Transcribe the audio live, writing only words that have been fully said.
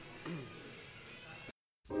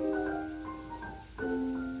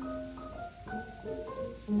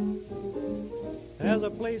There's a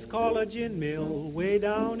place called a gin mill way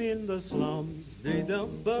down in the slums. There's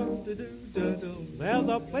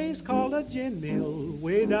a place called a gin mill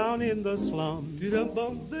way down in the slums.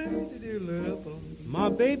 My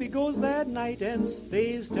baby goes that night and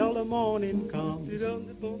stays till the morning comes.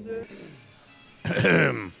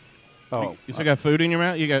 Oh, You still got food in your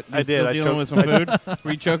mouth? You I did. Still I dealing with some food?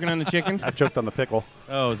 Were you choking on the chicken? I choked on the pickle.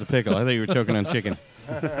 Oh, it was a pickle. I thought you were choking on chicken.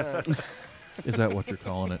 Is that what you're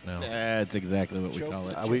calling it now? That's exactly what we call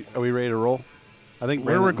it. Are we ready to roll? I think We're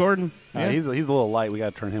Brandon- recording. Yeah, he's a little light. We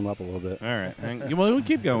got to turn him up a little bit. All right. Well, we'll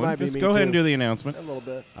keep going. Might be Just me go ahead and too. do the announcement. A little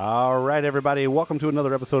bit. All right, everybody. Welcome to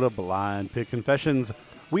another episode of Blind Pig Confessions.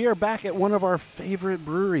 We are back at one of our favorite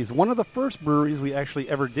breweries, one of the first breweries we actually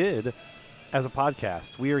ever did as a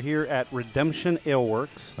podcast. We are here at Redemption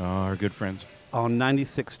Alewerks Oh, our good friends. on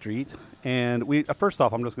 96th Street. And we first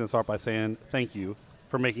off, I'm just going to start by saying thank you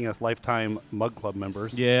for making us lifetime Mug Club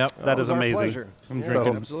members. Yeah. That Oh, is it was our amazing. pleasure. I'm Yeah,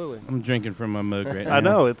 drinking. absolutely. I'm drinking from my mug right now. I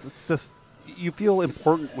know. It's just, you feel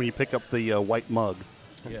important when you pick up the white mug.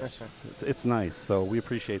 Yes. It's nice, so we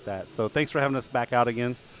appreciate that. So thanks for having us back out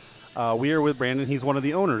again. We are with Brandon. He's one of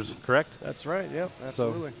the owners, correct? That's right. Yep.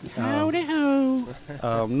 Absolutely. Howdy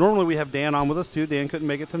ho. Normally we have Dan on with us too. Dan couldn't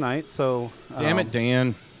make it tonight, so Damn it,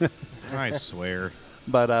 Dan. I swear.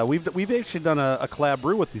 But we've actually done a collab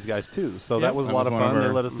brew with these guys too, so Yep, that was a that lot was of one of fun. They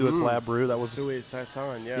our- let us do a collab brew. That was Sui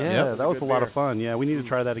Saison. Yeah. yeah, Yep. that was a good lot of beer. fun. Yeah, we need to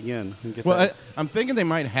try that again. And get Well, that. I'm thinking they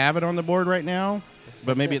might have it on the board right now,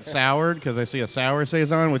 but maybe it's soured because I see a sour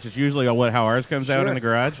saison, which is usually how ours comes out in the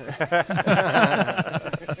garage.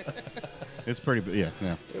 It's pretty,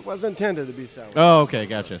 yeah. It was intended to be sour. Oh, okay,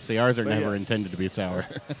 gotcha. See, ours are But never yes. intended to be sour.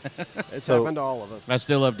 It's So- happened to all of us. I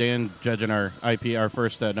still love Dan judging our IP, our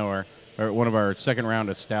first, or one of our second round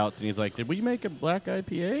of stouts, and he's like, "Did we make a black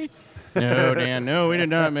IPA?" No, Dan, no, we did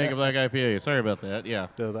not make a black IPA. Sorry about that. Yeah,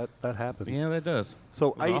 So that happens. yeah, that does.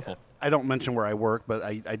 So was awful. I don't mention where I work, but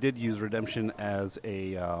I did use Redemption as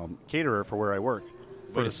a caterer for where I work.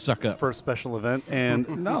 Way to suck up. For a special event, and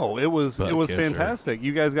no, it was Kisser. fantastic.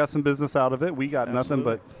 You guys got some business out of it. We got nothing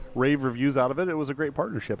Absolutely. but rave reviews out of it. It was a great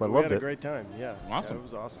partnership. I We loved had a it. great time. Yeah. Awesome. Yeah, it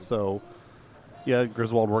was awesome. So, yeah,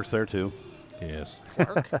 Griswold works there too. Yes.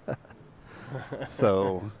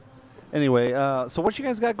 So, anyway, so what you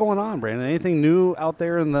guys got going on, Brandon? Anything new out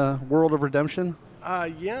there in the world of Redemption?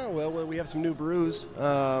 Yeah. Well, we have some new brews.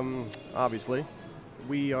 Obviously,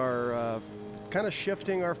 we are kind of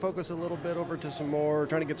shifting our focus a little bit over to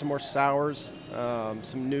trying to get some more sours,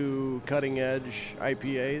 some new cutting edge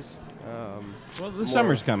IPAs. Well, the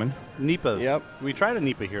summer's coming. Nipas. Yep. We tried a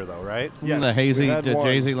Nipa here, though, right? Yes, The hazy, we had the one.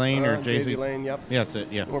 Jay-Z Lane or Jay-Z? Lane. Yep. Yeah, that's it.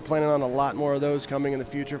 Yeah, We're planning on a lot more of those coming in the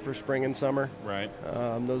future for spring and summer. right.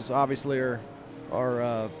 Those obviously are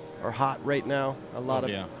hot right now. A lot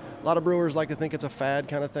yeah. of brewers like to think it's a fad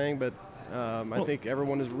kind of thing, but I think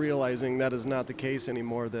everyone is realizing that is not the case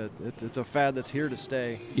anymore. That it's a fad that's here to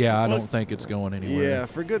stay. Yeah, I don't think it's going anywhere. Yeah,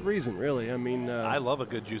 for good reason, really. I mean, I love a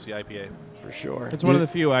good juicy IPA. for sure. It's one of the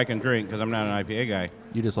few I can drink because I'm not an IPA guy.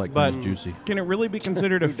 You just like But things juicy. can it really be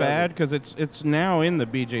considered a Who fad? Because it's now in the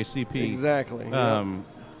BJCP Exactly. Yep.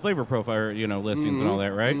 flavor profile, listings and all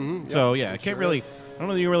that, right? Mhm. So Yep, yeah, I it can't sure really. is. I don't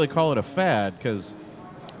know that you really call it a fad because,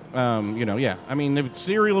 yeah. I mean, if it's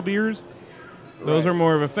cereal beers, those Right. are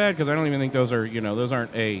more of a fad because I don't even think those are, those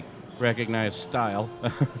aren't a recognized style. I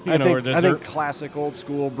or think dessert. classic old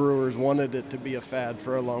school brewers wanted it to be a fad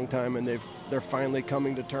for a long time, and they're finally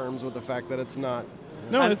coming to terms with the fact that it's not.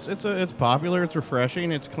 No, it's popular, it's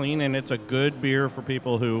refreshing, it's clean, and it's a good beer for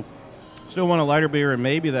people who still want a lighter beer and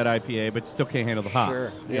maybe that IPA, but still can't handle the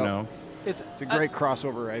hops. Sure, You yep. know. It's It's a great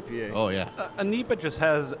crossover IPA. Oh yeah. a Nipa just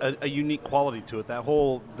has a unique quality to it.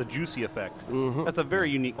 The juicy effect. Mhm. That's a very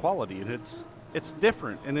unique quality, and it's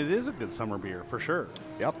different, and it is a good summer beer for sure.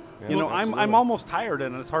 Yep. You know, I'm absolutely. almost tired,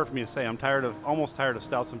 and it's hard for me to say. I'm almost tired of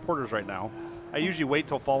stouts and porters right now. I usually wait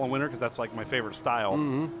till fall and winter because that's like my favorite style.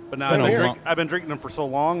 But now Same here. I've been drinking them for so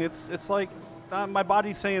long. It's like my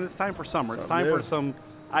body's saying it's time for summer. It's time Something for new. some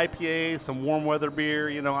IPA, some warm weather beer.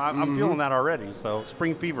 You know, I'm feeling that already. So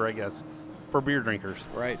spring fever, I guess, for beer drinkers.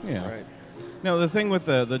 Right. Yeah. Right. No, the thing with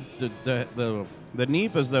the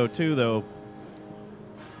Nipas though,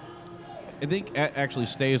 I think actually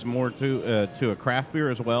stays more to a craft beer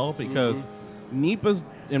as well because Nipas,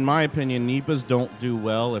 in my opinion, Nipas don't do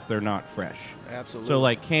well if they're not fresh. Absolutely. So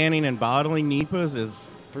like canning and bottling Nipas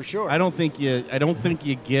is. for sure. I don't think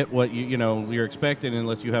you get what you're expecting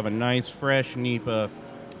unless you have a nice fresh Nipa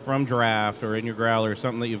from draft or in your growler or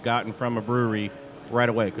something that you've gotten from a brewery right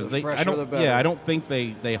away because The fresher the better. I don't think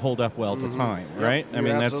they hold up well to time, right? You're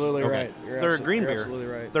absolutely right. They're a green You're beer. absolutely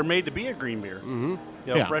right. They're made to be a green beer. Mm-hmm.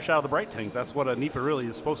 You know, Yeah. fresh out of the bright tank. That's what a NEPA really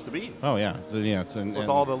is supposed to be. Oh yeah, it's With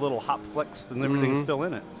all the little hop flecks and everything still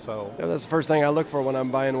in it. So Yeah, that's the first thing I look for when I'm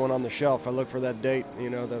buying one on the shelf. I look for that date,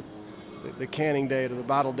 the canning date or the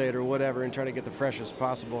bottle date or whatever, and try to get the freshest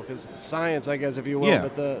possible. Because science, I guess, if you will, Yeah.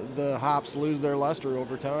 but the hops lose their luster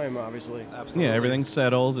over time, obviously. absolutely. yeah, everything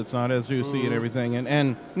settles. It's not as juicy and everything.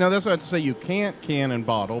 And no, that's not to say you can't can and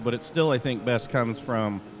bottle, but it still I think best comes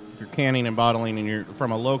from if you're canning and bottling and you're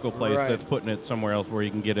from a local place Right. that's putting it somewhere else where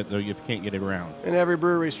you can get it though if you can't get it around. And every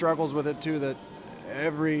brewery struggles with it too. That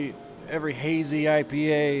every hazy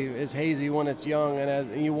IPA is hazy when it's young,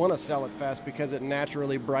 and you want to sell it fast because it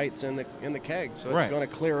naturally brights in the keg, so it's Right. going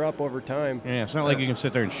to clear up over time. Yeah, it's not like you can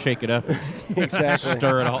sit there and shake it up and Exactly.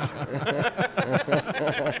 stir it all.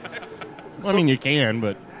 Well, I mean, you can,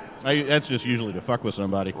 but that's just usually to fuck with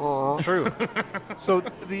somebody. True. So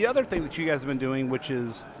the other thing that you guys have been doing, which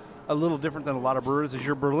is a little different than a lot of brewers, is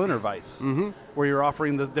your Berliner Weiss, where you're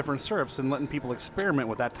offering the different syrups and letting people experiment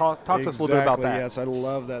with that. Talk to us a little bit about that. Yes, I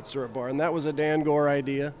love that syrup bar, and that was a Dan Gohr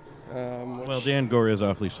idea. Well, Dan Gohr is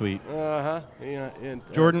awfully sweet. Yeah. And,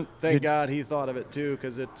 Jordan, thank God he thought of it too,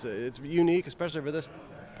 because it's unique, especially for this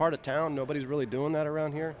part of town. Nobody's really doing that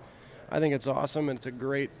around here. I think it's awesome, and it's a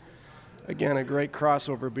great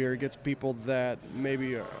crossover beer. It gets people that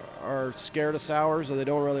maybe are scared of sours,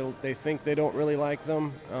 or they think they don't really like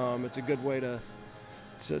them. It's a good way to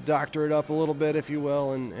doctor it up a little bit, if you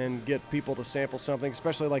will, and get people to sample something,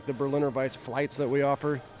 especially like the Berliner Weiss flights that we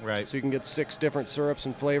offer. Right. So you can get 6 different syrups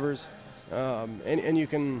and flavors, and you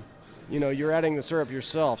can, you're adding the syrup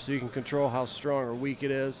yourself, so you can control how strong or weak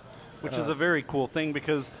it is. Which is a very cool thing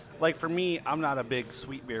because, like for me, I'm not a big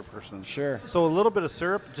sweet beer person. Sure. So a little bit of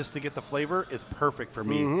syrup just to get the flavor is perfect for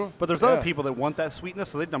me. But there's other people that want that sweetness,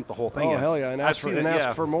 so they dump the whole thing in. Oh, hell yeah, and ask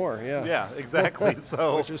for more, yeah. Yeah, exactly.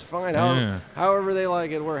 So Which is fine. Yeah. However they like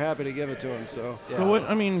it, we're happy to give it to them. So But what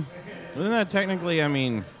I mean, isn't that technically? I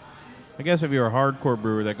mean, I guess if you're a hardcore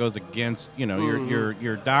brewer, that goes against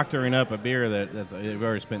you're doctoring up a beer that's you've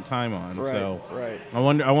already spent time on. Right, so right.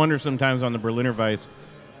 I wonder sometimes on the Berliner Weiss,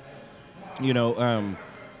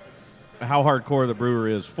 how hardcore the brewer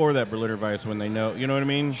is for that Berliner Weiss when they know, you know what I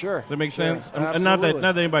mean? Sure, That makes sure. sense. And not Absolutely.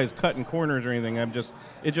 that anybody's cutting corners or anything.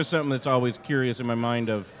 It's just something that's always curious in my mind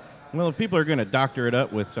of, well, if people are going to doctor it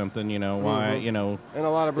up with something, why, And a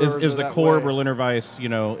lot of brewers is are the that core way. Berliner Weiss,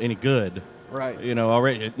 any good? Right.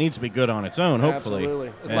 Already it needs to be good on its own, hopefully.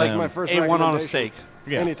 Absolutely. It's like my first A1 on a recommendation. steak.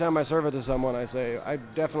 Yeah. Anytime I serve it to someone, I say I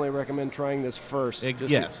definitely recommend trying this first, just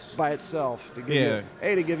yes. by itself, to give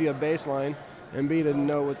to give you a baseline, and B, to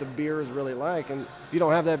know what the beer is really like. And if you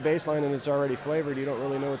don't have that baseline and it's already flavored, you don't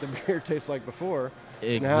really know what the beer tastes like before.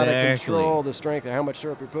 And how to Exactly. control the strength and how much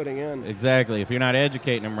syrup you're putting in. Exactly. If you're not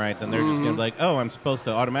educating them right, then they're just going to be like, oh, I'm supposed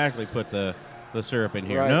to automatically put the syrup in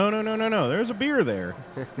here. Right. No. There's a beer there.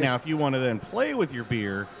 Now, if you want to then play with your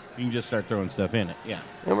beer, you can just start throwing stuff in it. Yeah.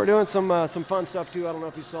 And we're doing some fun stuff too. I don't know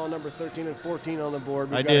if you saw number 13 and 14 on the board.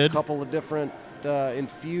 We've I got did. a couple of different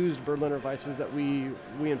infused Berliner Weisses that we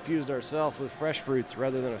infused ourselves with fresh fruits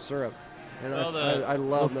rather than a syrup. And I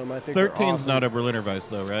love them. I think 13's they're awesome. not a Berliner Weiss,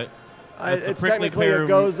 though, right? That's the It's prickly technically pear a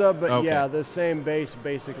Goza, but okay. yeah, the same base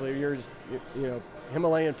basically. You're just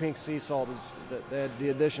Himalayan pink sea salt is the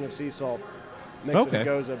addition of sea salt makes it Okay. a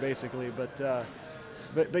Goza basically. But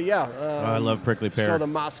yeah. I love prickly pear. So the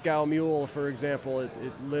Moscow Mule, for example, it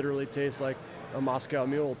literally tastes like a Moscow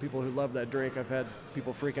Mule. People who love that drink, I've had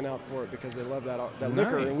people freaking out for it because they love that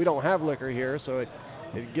liquor, and we don't have liquor here, so it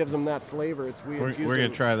gives them that flavor. We're going to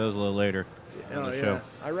try those a little later on the show.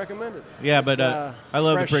 I recommend it. Yeah, but It's, I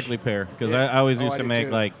love fresh. the prickly pear because Yeah. I always Oh, used I to do make,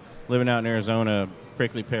 too. like, living out in Arizona,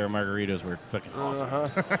 prickly pear margaritas were fucking awesome.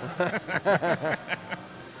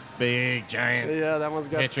 Big, giant Yeah, that one's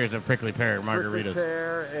got pictures of prickly pear margaritas. prickly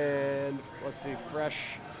pear and let's see,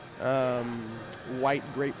 fresh white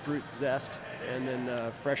grapefruit zest, and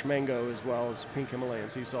then fresh mango as well as pink Himalayan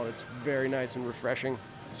sea salt. It's very nice and refreshing.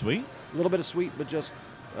 Sweet. A little bit of sweet, but just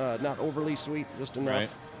not overly sweet, just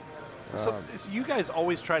enough. Right. So you guys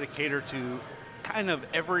always try to cater to kind of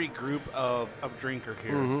every group of drinker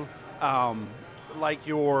here. Like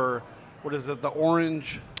your, what is it, the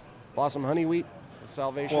orange? Blossom honey wheat,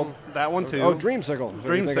 Salvation. Well, that one too. Oh, Dreamsicle.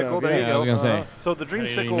 Dreamsicle, there you Yeah, I go. was going to say. So the How do you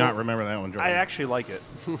Dreamsicle, not remember that one, Jordan? I actually like it.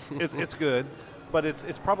 It's good, but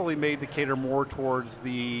it's probably made to cater more towards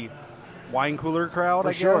the wine cooler crowd, For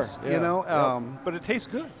I sure, guess. yeah. You know, Yep. but it tastes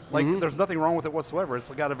good. Like there's nothing wrong with it whatsoever. It's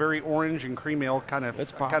got a very orange and cream ale kind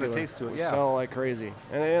It's of popular. taste to it. We Yeah. sell like crazy.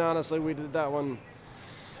 And honestly, we did that one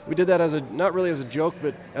we did that not really as a joke,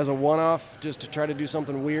 but as a one-off, just to try to do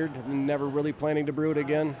something weird, never really planning to brew it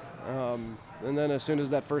again. And then as soon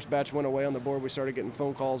as that first batch went away on the board, we started getting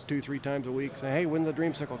phone calls 2-3 times a week saying, hey, when's the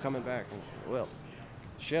Dreamsicle coming back? And, well,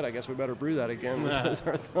 shit, I guess we better brew that again. Was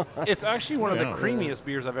our thought. It's actually one of the creamiest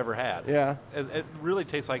beers I've ever had. Yeah. It really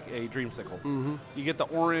tastes like a Dreamsicle. Mm-hmm. You get the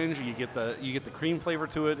orange, you get the cream flavor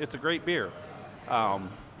to it. It's a great beer. And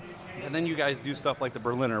then you guys do stuff like the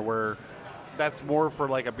Berliner, where that's more for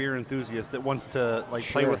like a beer enthusiast that wants to like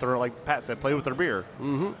play with their, like Pat said, play with their beer.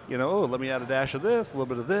 Mm-hmm. You know, oh, let me add a dash of this, a little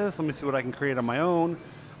bit of this. Let me see what I can create on my own.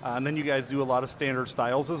 And then you guys do a lot of standard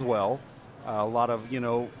styles as well. A lot of,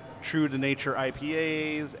 true to nature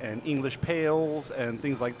IPAs and English pales and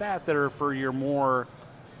things like that are for your more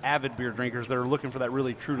avid beer drinkers that are looking for that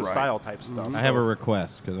really true to style type stuff. Mm-hmm. I have a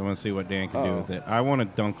request because I want to see what Dan can do with it. I want a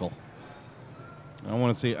dunkel. I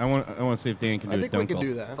want to see. I want to see if Dan can do a dunkel. I think we can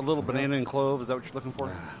do that. A little banana and clove, is that what you're looking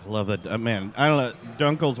for? Love that, man. I don't know.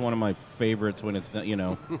 Dunkel's one of my favorites when it's done.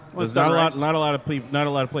 There's done not a lot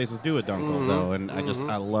of places do a dunkel though, and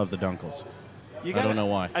I love the dunkels. I don't know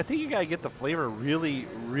why. I think you gotta get the flavor really,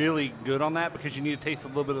 really good on that because you need to taste a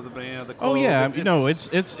little bit of the banana, the clove. Oh yeah,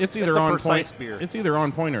 it's either on precise point. beer. It's either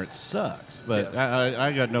on point or it sucks. But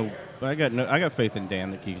I got faith in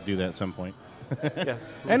Dan that he can do that at some point. Yeah.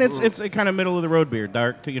 And it's a kind of middle of the road beer,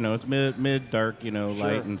 dark to it's mid dark,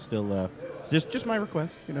 light and still just my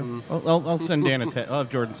request. I'll send Dan I'll have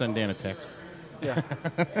Jordan send Dan a text. Yeah.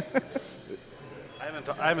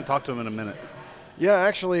 I haven't talked to him in a minute. Yeah,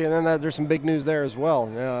 actually, and then there's some big news there as well.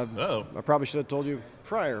 Uh-oh. I probably should have told you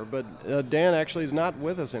prior, but Dan actually is not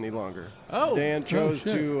with us any longer. Oh. Dan chose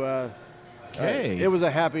to. Okay. It was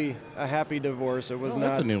a happy divorce. It was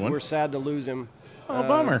not. That's a new one. We're sad to lose him. Oh,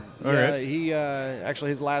 bummer. All right. He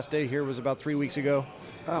actually his last day here was about 3 weeks ago.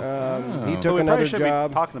 He So took we another probably should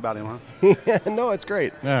job. be talking about him, huh? No, it's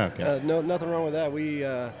great. Oh, okay. No, nothing wrong with that. We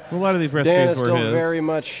A lot of these recipes Dan is were still his. very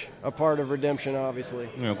much a part of Redemption, obviously.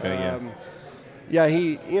 Okay, yeah. Yeah,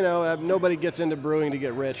 he, nobody gets into brewing to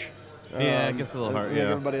get rich. Yeah, it gets a little I hard, think yeah.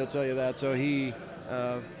 everybody will tell you that. So he,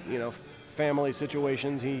 family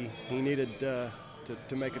situations, he needed to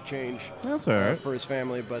make a change. That's all right. For his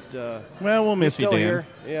family, but Well, we'll miss he's you, still Dan. here.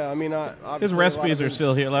 Yeah, I mean, obviously His a lot recipes of are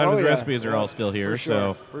still here. A lot of his recipes are all still here. For sure,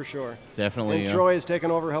 So for sure. definitely. And Troy has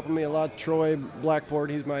taken over, helping me a lot. Troy Blackport,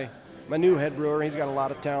 he's my new head brewer. He's got a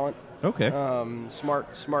lot of talent. Okay.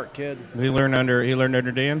 Smart kid. He learned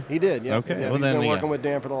under Dan. He did. Yeah. Okay, Yeah, well he's then, been yeah. working with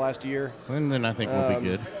Dan for the last year. And then I think we'll be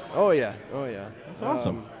good. Oh yeah. That's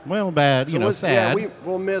awesome. Well, bad. Sad. Yeah,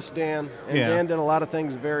 we'll miss Dan. And Yeah. Dan did a lot of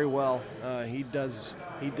things very well. He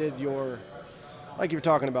did your, like you were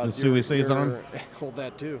talking about. The Suey Saison? Hold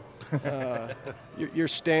that too. Your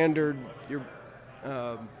standard,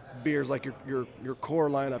 beers like your core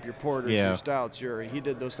lineup, your porters, Yeah. your stouts. He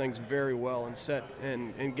did those things very well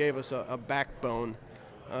and gave us a backbone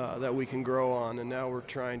that we can grow on. And now we're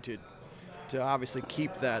trying to obviously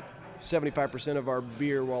keep that. 75% of our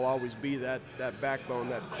beer will always be that backbone,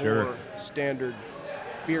 that core Sure. standard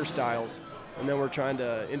beer styles. And then we're trying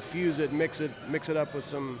to infuse it, mix it up with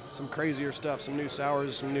some crazier stuff, some new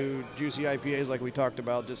sours, some new juicy IPAs like we talked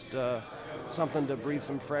about, just something to breathe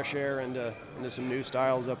some fresh air into some new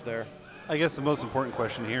styles up there. I guess the most important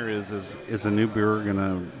question here is the new brewer going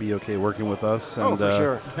to be okay working with us? And, For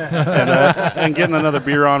sure. and getting another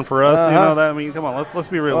beer on for us. I mean, come on, let's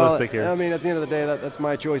be realistic here. I mean, at the end of the day, that's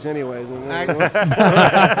my choice anyways. And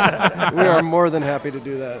we are more than happy to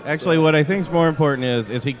do that. Actually, what I think is more important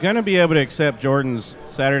is he going to be able to accept Jordan's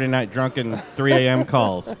Saturday night drunken 3 a.m.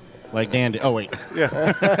 calls like Dan did? Oh, wait.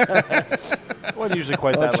 It wasn't usually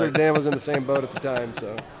quite I'm that sure late. Dan was in the same boat at the time.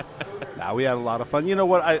 So. Nah, we had a lot of fun. You know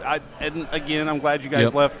what? And again, I'm glad you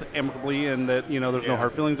guys left amicably and that there's no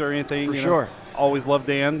hard feelings or anything. For sure. Always love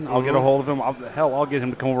Dan. I'll get a hold of him. I'll get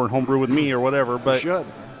him to come over and homebrew with me or whatever. But should.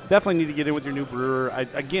 Definitely need to get in with your new brewer.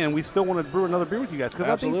 Again, we still want to brew another beer with you guys.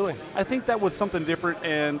 Absolutely. I think that was something different.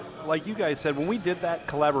 And like you guys said, when we did that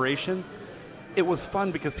collaboration, it was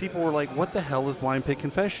fun because people were like, what the hell is Blind Pig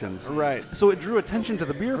Confessions? Right. So it drew attention to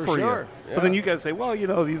the beer for sure. you. So then you guys say, well,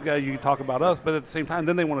 these guys, you talk about us, but at the same time,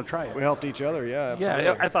 then they want to try it. We helped each other, yeah, absolutely.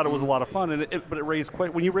 Yeah, I thought it was a lot of fun, but it raised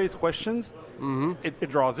when you raise questions, it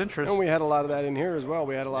draws interest. And we had a lot of that in here as well.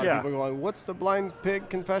 We had a lot Yeah. of people going, what's the Blind Pig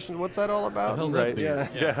Confessions? What's that all about? hell's that Right. beer?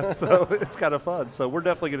 Yeah. So it's kind of fun. So we're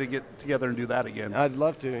definitely going to get together and do that again. I'd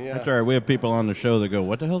love to, yeah. That's all right. We have people on the show that go,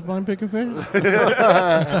 what the hell's Blind Pig Confessions?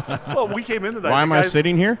 Well, we came into that. Why am I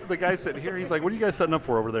sitting here? The guy sitting here, he's like, what are you guys setting up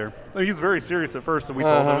for over there? I mean, he's very serious at first, and we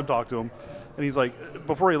told him and talked to him. And he's like,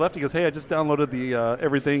 before he left, he goes, "Hey, I just downloaded the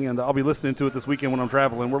everything, and I'll be listening to it this weekend when I'm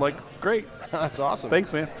traveling." We're like, "Great, That's awesome.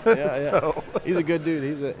 thanks, man." Yeah, So, he's a good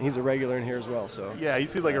dude. He's a regular in here as well. So yeah, he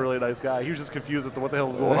seemed like a really nice guy. He was just confused at what the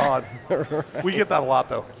hell's going on. Right. We get that a lot,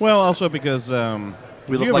 though. Well, also because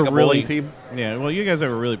We look you like have a really, bowling team. Yeah, well, you guys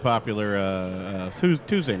have a really popular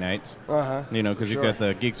Tuesday nights. You know, because Sure. you've got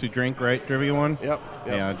the Geeks Who Drink, right, trivia one. Yep.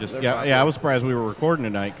 Yeah, They're yeah. popular. I was surprised we were recording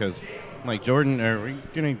tonight because, I'm like, Jordan, are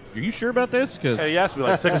you sure about this? Because Hey, he asked me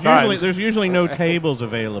like 6 times. there's usually no tables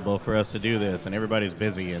available for us to do this, and everybody's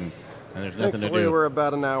busy, and there's nothing to Thankfully, do. we're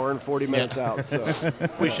about an hour and 40 minutes out. So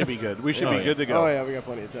We should be good. We should Oh, be yeah. good to go. oh yeah, we got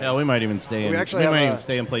plenty of time. Yeah, we might even stay in. We actually might have even a-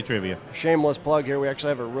 stay and play trivia. Shameless plug here. We actually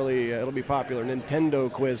have a really it'll be popular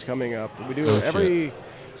Nintendo quiz coming up. We do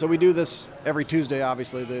So we do this every Tuesday,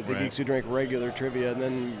 obviously, the Right. Geeks Who Drink regular trivia, and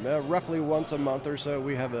then roughly once a month or so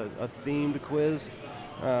we have a themed quiz.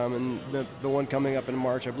 And the one coming up in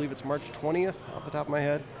March, I believe it's March 20th off the top of my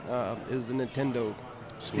head, is the Nintendo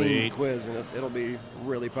Sweet. themed quiz, and it'll be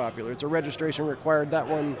really popular. It's a registration required. That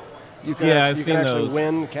one you can Yeah, I've you can seen actually those.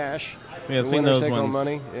 win cash. Yeah, I've The seen winners those take home ones.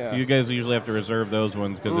 money. Yeah. You guys usually have to reserve those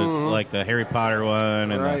ones because it's like the Harry Potter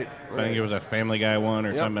one, and Right, I think it was a Family Guy one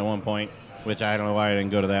or Yep. something at one point. Which I don't know why I didn't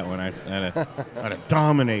go to that one. I'd have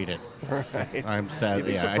dominated. I'm sad. You'd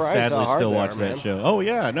be Yeah, I surprised sadly how hard still they watch are, that man. show. Oh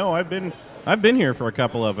yeah, no, I've been here for a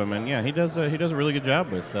couple of them, and yeah, he does a really good job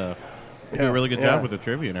with. Do a really good job with the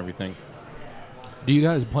trivia and everything. Do you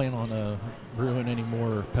guys plan on brewing any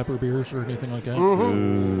more pepper beers or anything like that?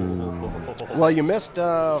 Well, you missed for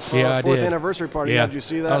Yeah, our I 4th did. anniversary party. Yeah. Did you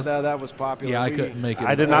see that? I was- that was popular. Yeah, I We- couldn't make it.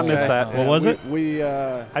 I did not miss Okay. that. What was it? We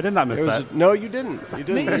I did not miss it was, that. No, you didn't. You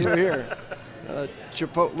didn't. You were here.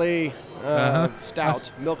 Chipotle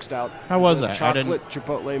stout, milk stout. How was It a that? I didn't- Chocolate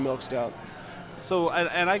Chipotle milk stout. So,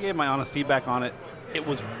 and I gave my honest feedback on it. It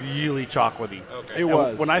was really chocolatey. It And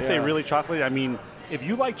was. When I say yeah. really chocolatey, I mean if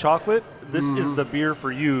you like chocolate, this is the beer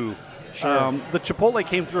for you. Sure. The Chipotle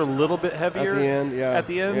came through a little bit heavier end, yeah, At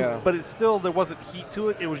the end, yeah. but it's still there wasn't heat to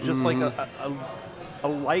it. It was just like a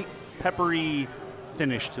light peppery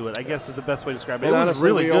finish to it. I guess is the best way to describe it. And it was honestly,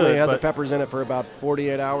 really we good. only had the but peppers in it for about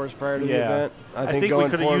 48 hours prior to the Yeah. event. I think we going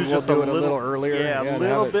could have forward, used we'll just do it a little earlier. Yeah, a and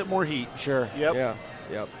little have bit more heat. Sure. Yep. Yeah.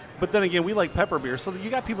 Yep. But then again, we like pepper beer, so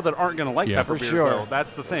you got people that aren't going to like Yeah, pepper for beers. sure. Though.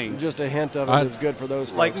 That's the thing. Just a hint of it I- is good for those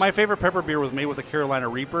folks. Like my favorite pepper beer was made with a Carolina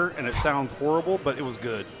Reaper, and it sounds horrible, but it was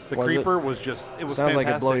good. The Was it? Creeper was just it was Sounds fantastic.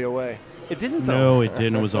 like it blow you away. It didn't though. No, it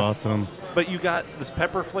didn't. It was awesome. But you got this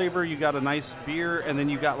pepper flavor, you got a nice beer, and then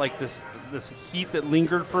you got like this heat that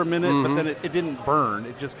lingered for a minute, but then it didn't burn.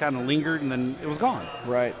 It just kind of lingered, and then it was gone.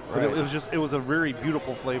 Right. But Right. it was a very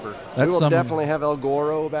beautiful flavor. We That's will some, definitely have El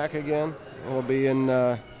Goro back again. It'll be in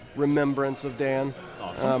remembrance of Dan.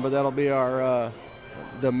 But that'll be our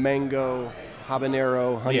the mango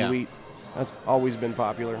habanero honey Yeah. wheat. That's always been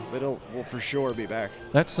popular, but we'll for sure be back.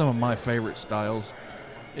 That's some of my favorite styles.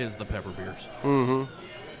 Is the pepper beers.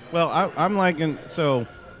 Well, I'm liking so.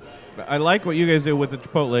 I like what you guys do with the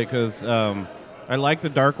Chipotle because I like the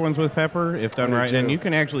dark ones with pepper if done Me right, and too. you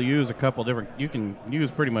can actually use a couple different. You can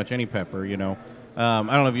use pretty much any pepper, you know. I don't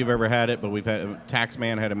know if you've ever had it, but we've had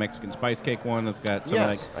Taxman had a Mexican spice cake one that's got some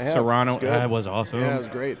Yes, I like have. serrano. It's good. That was awesome. Yeah, it was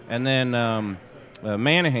great. And then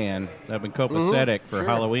Manahan up in Copacetic for sure.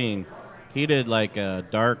 Halloween, he did like a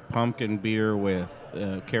dark pumpkin beer with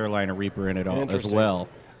Carolina Reaper in it all as Interesting. well.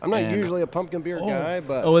 I'm not And- usually a pumpkin beer guy,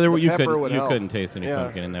 but there, the you pepper couldn't would you help. couldn't taste any Yeah.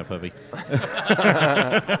 pumpkin in that puppy.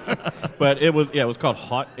 But it was called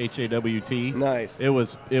Hot HAWT. Nice. It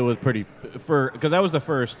was pretty because that was the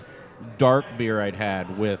first dark beer I'd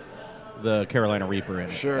had with the Carolina Reaper in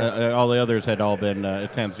it. Sure. All the others had all been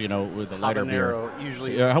attempts, you know, with a lighter beer. Habanero,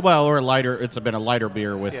 usually. Yeah, well, or a lighter. It's been a lighter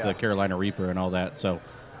beer with Yeah. the Carolina Reaper and all that. So,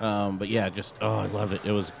 but yeah, just I love it.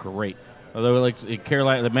 It was great. Although, like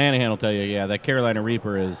Carolina, the Manahan will tell you, yeah, that Carolina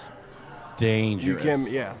Reaper is dangerous. You can,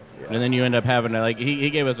 yeah. And then you end up having to, like, he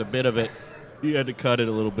gave us a bit of it. You had to cut it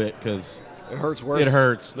a little bit because, It hurts worse. It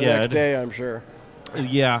hurts, The yeah. next day, I'm sure.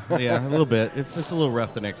 yeah, a little bit. It's a little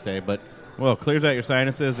rough the next day, but well, clears out your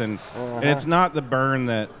sinuses, and it's not the burn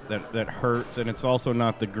that hurts, and it's also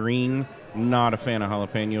not the green. Not a fan of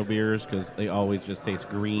jalapeno beers because they always just taste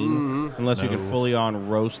green, unless you can fully on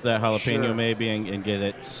roast that jalapeno Sure. maybe and get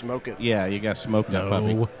it. Smoke it. Yeah, you got to smoke that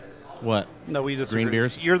puppy. No. What? No, we disagree. Green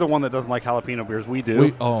beers? You're the one that doesn't like jalapeno beers. We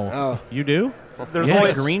do. Oh, You do? There's Yeah,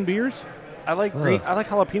 only green beers? I like green. I like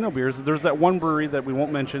jalapeno beers. There's that one brewery that we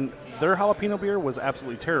won't mention. Their jalapeno beer was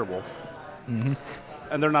absolutely terrible,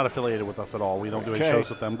 and they're not affiliated with us at all. We don't do any Okay. shows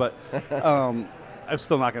with them, but I'm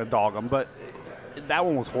still not going to dog them. But that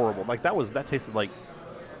one was horrible. Like that tasted like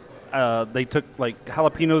They took like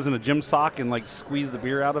jalapenos in a gym sock and like squeezed the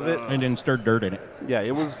beer out of it. And then stirred dirt in it. Yeah,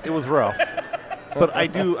 it was rough. But I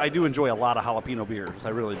do enjoy a lot of jalapeno beers. I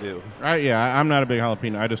really do. I'm not a big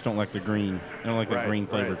jalapeno. I just don't like the green. I don't like the green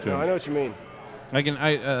flavor to No, I it. know what you mean.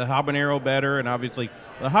 Habanero better, and obviously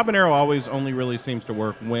the habanero always only really seems to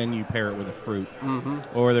work when you pair it with a fruit,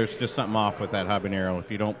 or there's just something off with that habanero.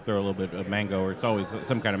 If you don't throw a little bit of mango, or it's always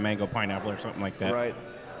some kind of mango pineapple or something like that. Right.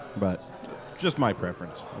 But just my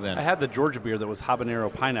preference. Then I had the Georgia beer that was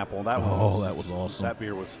habanero pineapple. That was awesome. That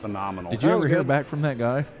beer was phenomenal. Did you ever hear good. back from that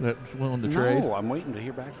guy that's willing to trade? No, I'm waiting to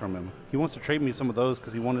hear back from him. He wants to trade me some of those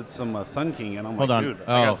because he wanted some Sun King, and I'm Hold like, on. dude,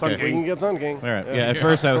 Oh, I got Sun okay. We can King. get Sun King. all right. Yeah. At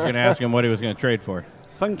first, I was going to ask him what he was going to trade for.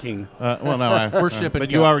 Sun King. Well, no, We're shipping But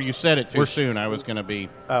cow- you said it too we're soon. I was going to be.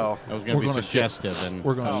 Oh, I was going to be gonna suggestive, and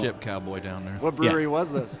We're going to ship Cowboy down there. What brewery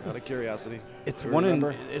was this? Out of curiosity. it's Do you one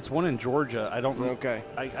remember? in Georgia. I don't. Okay.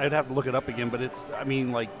 I'd have to look it up again, but it's. I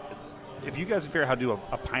mean, like, if you guys figure out how to do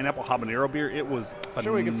a pineapple habanero beer, it was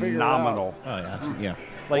Sure we can figure it out. phenomenal. oh yeah.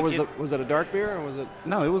 Like, Was it a dark beer or was it?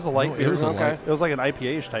 no, it was a light No, it beer. was a Okay. It was like an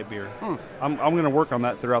IPA-ish type beer. I'm going to work on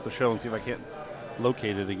that throughout the show and see if I can't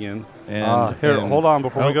locate it again. And, Here, and- hold on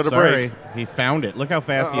before we go to sorry. break. He found it. Look how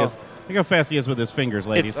fast he is. Look how fast he is with his fingers,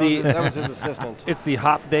 ladies. That was his assistant. It's the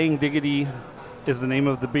Hop Dang Diggity is the name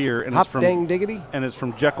of the beer, and Hop it's from Dang Diggity? and it's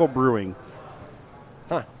from Jekyll Brewing.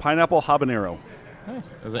 Huh. Pineapple habanero,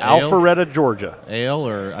 Nice. Is it ale? Alpharetta, Georgia. Ale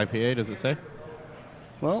or IPA? Does it say?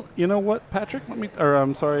 Well, you know what, Patrick?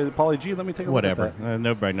 I'm sorry, Paulie G. Let me take a Whatever. look at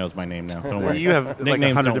Nobody knows my name now. Don't that. worry. You have like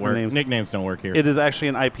Nicknames 100 don't different work. names. Nicknames don't work here. It is actually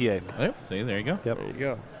an IPA. Yep. See, there you go. Yep. There you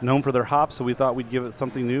go. Known for their hops, so we thought we'd give it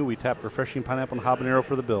something new. We tapped refreshing pineapple and habanero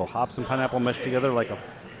for the bill. Hops and pineapple meshed together like a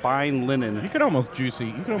fine You linen. could almost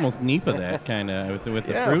NEPA that kind of with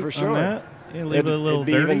the Yeah, fruit for sure. on that. Yeah, leave it a little It'd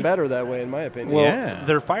be dirty. even better that way, in my opinion. Well, Yeah.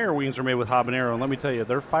 their fire wings are made with habanero, and let me tell you,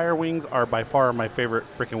 their fire wings are by far my favorite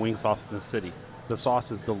freaking wing sauce in the city. The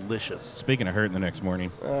sauce is delicious. Speaking of hurting the next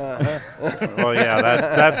morning. Well, yeah,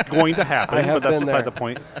 that's going to happen, I have but that's been beside there. the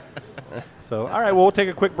point. So, all right, well, we'll take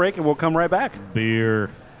a quick break, and we'll come right back. Beer.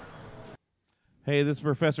 Hey, this is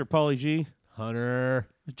Professor Paulie G. Hunter.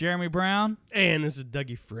 Jeremy Brown. And this is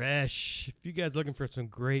Dougie Fresh. If you guys looking for some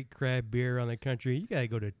great craft beer around the country, you gotta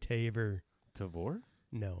go to Taver. Tavor?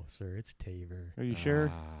 No, sir, it's Taver. Are you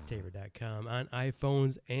sure? Taver.com on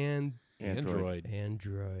iPhones and Android.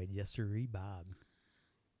 Android. Yes, sirree, Bob.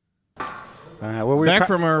 All right, well, Back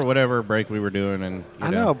from our whatever break we were doing, and I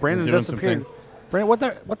know, Brandon doing some disappeared.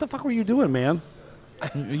 Brandon, what the fuck were you doing, man?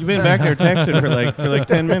 You've been back there texting for like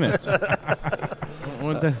 10 minutes.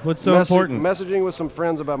 What's so important? Messaging with some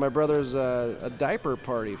friends about my brother's a diaper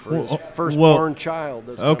party for his Well, firstborn child.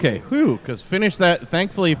 That's Okay, coming. whew, because finish that.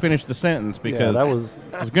 Thankfully, you finished the sentence because that was.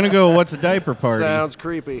 I was going to go, what's a diaper party? Sounds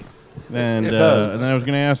creepy. And It does. and then I was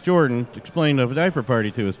going to ask Jordan to explain the diaper party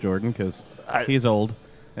to us, Jordan, because he's old.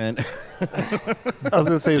 And I was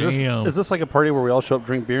going to say, Damn. is this like a party where we all show up,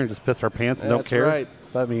 drink beer, and just piss our pants and don't That's care? right.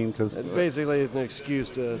 I mean, because Basically, it's an excuse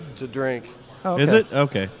to drink is it?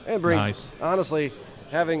 Okay. and bring. Nice. Honestly,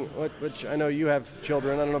 having which I know you have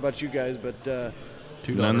children. I don't know about you guys, but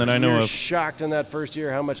None that I know you're of. shocked in that first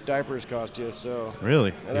year how much diapers cost you. So Really?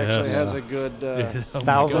 it actually Yes. has a good.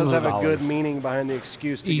 thousands does have of a good dollars. meaning behind the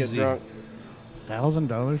excuse to Easy. get drunk.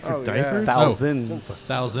 $1,000 for Oh, yeah. diapers? Thousands.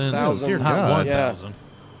 Thousands. Thousands. Not God. 1,000.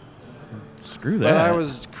 Screw that. But I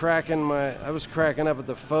was cracking up at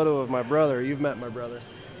the photo of my brother. You've met my brother.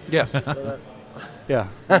 Yes. So that, Yeah.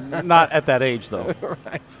 Not at that age, though.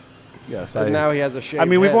 right. Yes. But now he has a shaved I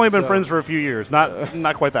mean, we've head, only been so- friends for a few years.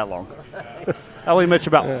 Not quite that long. I only met you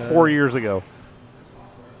about 4 years ago.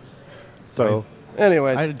 So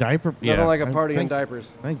Anyways, I had a diaper. nothing Yeah, like a I party in think-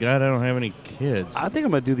 diapers. Thank God I don't have any kids. I think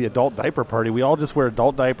I'm going to do the adult diaper party. We all just wear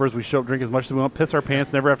adult diapers. We show up, drink as much as we want, piss our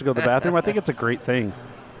pants, never have to go to the bathroom. I think it's a great thing.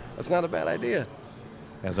 That's not a bad idea.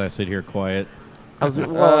 As I sit here quiet. If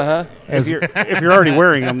you're already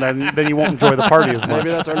wearing them, then you won't enjoy the party as much. Maybe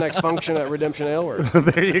that's our next function at Redemption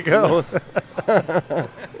Alewerks. There you go.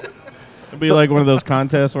 It'd be like one of those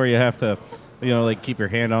contests where you have to, like keep your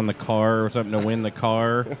hand on the car or something to win the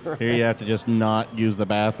car. Here you have to just not use the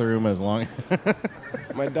bathroom as long.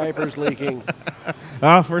 My diaper's leaking.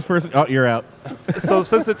 First person. Oh, you're out. So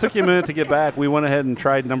since it took you a minute to get back, we went ahead and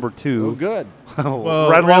tried number Oh, 2. good. Well,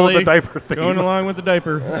 right along with really, the diaper thing. Going along with the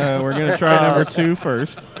diaper. We're going to try number 2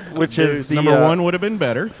 first. Which is the Number 1 would have been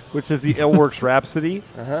better. which is the Alewerks Rhapsody,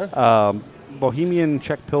 Bohemian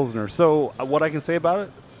Czech Pilsner. So what I can say about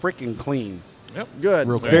it, freaking clean. Good.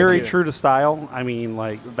 Real Thank Very you. true to style. I mean,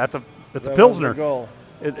 like it's a That was the Pilsner. goal.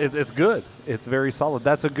 It's good. It's very solid.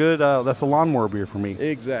 That's a good. That's a lawnmower beer for me.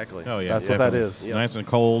 Exactly. Oh yeah, That's what that is. Yep. Nice and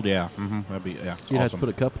cold. Yeah, that'd be You'd have to awesome. put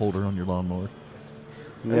a cup holder on your lawnmower.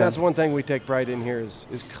 And that's one thing we take pride in here is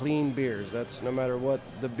clean beers. That's no matter what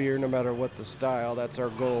the beer, no matter what the style, that's our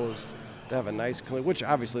goal is to have a nice clean, which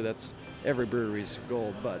obviously that's every brewery's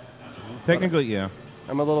goal, but Technically, yeah.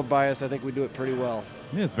 I'm a little biased. I think we do it pretty well.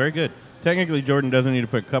 Yeah, it's very good. Technically, Jordan doesn't need to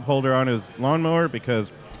put a cup holder on his lawnmower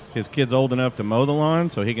because his kid's old enough to mow the lawn,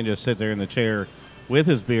 so he can just sit there in the chair with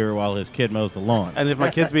his beer while his kid mows the lawn. And if my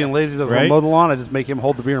kid's being lazy, doesn't want Right? to mow the lawn, I just make him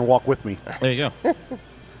hold the beer and walk with me. There you go.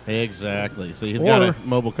 Exactly. So he's got a Or-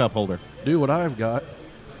 mobile cup holder. Do what I've got.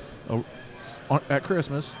 At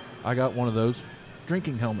Christmas, I got one of those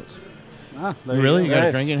drinking helmets. There you Really? go. You got a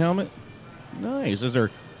Nice. drinking helmet? Nice. Is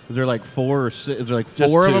there like 4 or 6? Is there like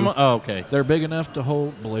Just 4 of 2. them? Oh, okay. They're big enough to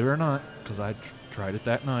hold, believe it or not, because I tried it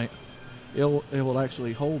that night. It will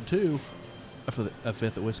actually hold 2 a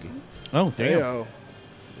fifth of whiskey. Oh, damn. Heyo.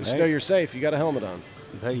 Just know you're safe. You got a helmet on.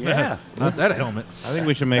 Yeah. Not that helmet. I think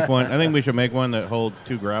we should make one. I think we should make one that holds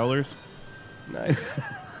 2 growlers. Nice.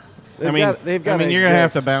 They've got you're gonna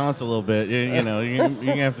have to balance a little bit. You know, you're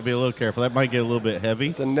gonna have to be a little careful. That might get a little bit heavy.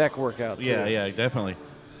 It's a neck workout, too. Yeah, definitely.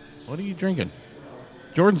 What are you drinking?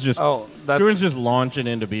 Jordan's just that's- Jordan's just launching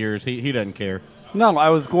into beers. He doesn't care. No, I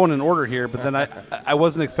was going in order here, but then I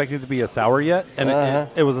wasn't expecting it to be a sour yet, and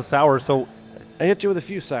it was a sour, so I hit you with a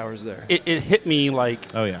few sours there. it hit me like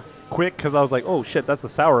Oh yeah. quick because I was like, oh shit, that's a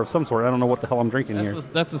sour of some sort. I don't know what the hell I'm drinking here.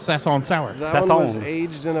 That's the Sasson sour. That one was Sasson.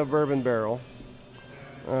 aged in a bourbon barrel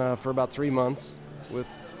for about 3 months with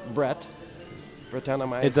Brett.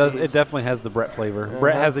 Brettanomyces. It does. It definitely has the Brett flavor.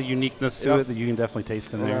 Brett has a uniqueness to Yep. it that you can definitely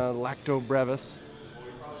taste in And, there. Lacto Brevis.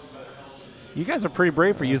 You guys are pretty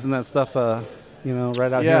brave for using that stuff, right out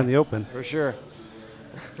here Yeah. in the open. For sure.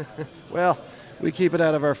 Well, we keep it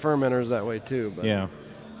out of our fermenters that way, too. But Yeah.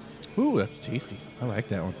 Ooh, that's tasty. I like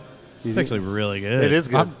that one. You It's do? actually really good. It is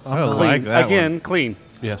good. I I'm like that Again, one. clean.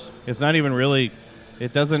 Yes. It's not even really.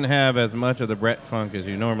 It doesn't have as much of the Brett funk as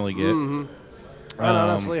you normally get. And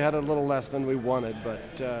honestly, had a little less than we wanted,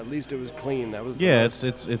 but at least it was clean. That was the Yeah, most.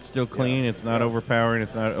 it's still clean. It's not overpowering.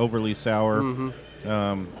 It's not overly sour. Oh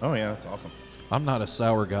yeah, that's awesome. I'm not a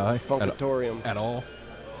sour guy Funkatorium. at all.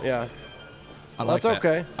 Yeah. I Well, like that's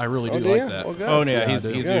that. okay. I really Oh, do do like ya? that. Well, good. Oh yeah, Yeah, I he's do.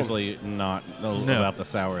 he's Good. usually not about the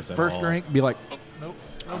sours at First all. drink, be like, oh, nope.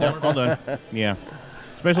 Yeah, all done. Yeah,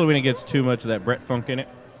 especially when it gets too much of that Brett funk in it.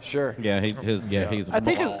 Sure. Yeah, he's. I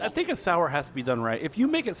think a sour has to be done right. If you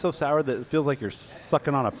make it so sour that it feels like you're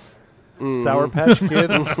sucking on a Sour Patch Kid,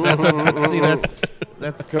 that's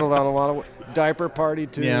Could have done a lot of diaper party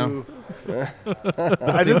too. Yeah.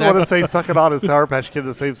 I didn't want to say sucking on a Sour Patch Kid in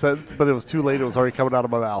the same sentence, but it was too late. It was already coming out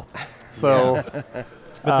of my mouth. So,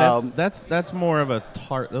 But that's more of a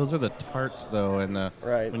tart. Those are the tarts though, and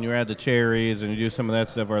Right. when you add the cherries and you do some of that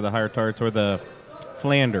stuff, or the higher tarts, or the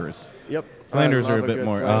Flanders. Yep. Flanders I are love a bit good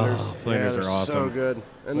more. Flanders. Oh, Flanders Yeah, are they're awesome. So good.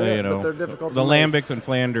 And Well, they, but they're difficult The to make. lambics and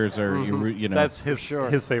Flanders are you know that's his sure.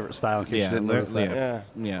 his favorite style. In case you didn't notice that.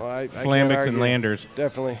 Yeah. Well, I can't Lambics and argue. Landers.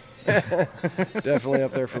 Definitely. Definitely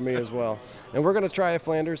up there for me as well. And we're going to try a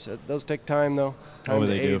Flanders. Those take time though. Time to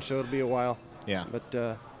they age, do. so it'll be a while. Yeah.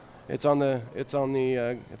 But it's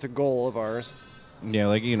a goal of ours. Yeah,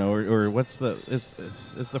 like or what's the is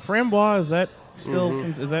the framboise? Is that still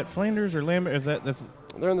is that Flanders or Lambert? Is that's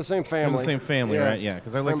They're in the same they're in family. the same family, Yeah. right? Yeah,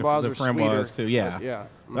 because I like Framboise the are framboise sweeter, too. Yeah, but yeah.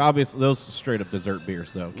 Obviously, those straight up dessert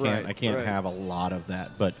beers though. Right, I can't right. have a lot of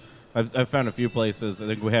that, but I've found a few places. I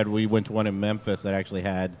think we went to one in Memphis that actually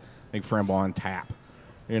had like framboise on tap.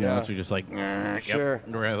 Yeah. So you're just like Sure.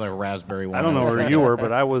 Yep, like a raspberry one. I don't know where you were,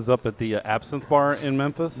 but I was up at the Absinthe Bar in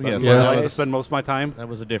Memphis. That's Yes. where I like to Nice. spend most of my time. That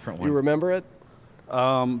was a different one. You remember it?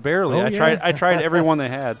 Barely. Oh, I tried every one they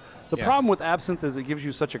had. The Yeah. problem with absinthe is it gives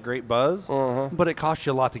you such a great buzz, but it costs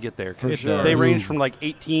you a lot to get there. 'Cause It does. they range from like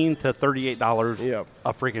 $18 to $38 Yep.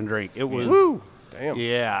 a freaking drink. It was, Woo! Damn.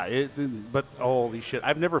 yeah. But holy shit,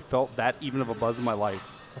 I've never felt that even of a buzz in my life.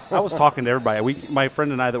 I was talking to everybody. My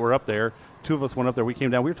friend and I that were up there, two of us went up there. We came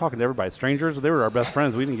down. We were talking to everybody. Strangers, they were our best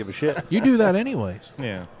friends. We didn't give a shit. You do that anyways,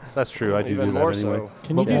 Yeah. That's true. I do Even do that more anyway.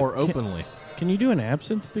 so. but more openly. Can you do an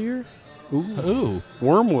absinthe beer? Ooh.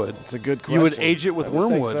 Wormwood. It's a good question. You would age it with I would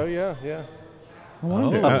think wormwood. so, yeah, yeah. I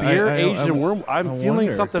wonder. A beer I- aged in wormwood. I'm I feeling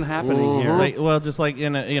wonder. something happening here. Like, well, just like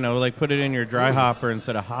in a, like put it in your dry hopper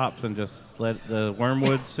instead of hops and just let the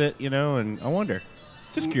wormwood sit, and I wonder.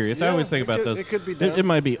 Just curious. I Yeah, always think it about could- those. it could be It, done.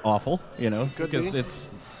 might be awful, Could because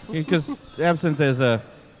be. because absinthe is a.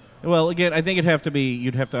 Well, again, I think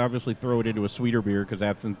you'd have to obviously throw it into a sweeter beer because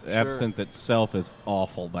absinthe itself is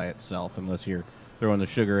awful by itself unless you're throwing the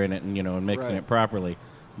sugar in it and and mixing Right. it properly.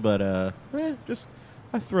 But just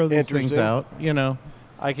I throw these things Interesting. out, you know.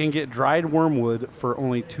 I can get dried wormwood for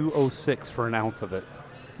only $2.06 for an ounce of it.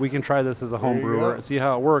 We can try this as a home There you brewer, go. see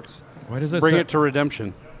how it works. Why does that Bring it to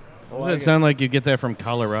Redemption. Why does it sound like you get that from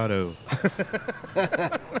Colorado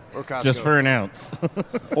Or Costco. just for an ounce?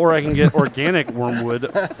 Or I can get organic wormwood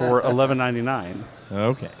for $11.99.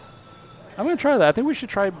 Okay. I'm going to try that. I think we should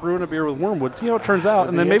try brewing a beer with wormwood, see how it turns out,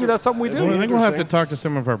 and then be maybe inter- that's something we it'd do. Well, I think we'll have to Interesting. talk to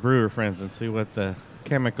some of our brewer friends and see what the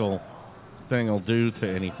chemical thing will do to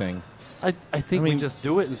anything. I think I mean, we just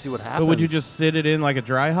do it and see what happens. But would you just sit it in like a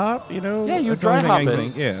dry hop, you know? Yeah, you That's the only dry thing I hop can it.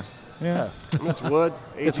 think. Yeah. Yeah. It's wood.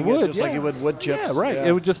 It's Aging it wood, just like yeah. you would wood chips. Yeah, right.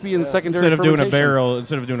 It would just be in secondary Instead of doing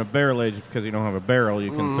fermentation. a barrel age, because you don't have a barrel,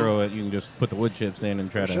 you can throw it. You can just put the wood chips in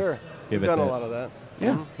and try to Sure. give We've it done that. a lot of that.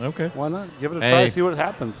 Yeah, Okay. why not? Give it a Hey. try, see what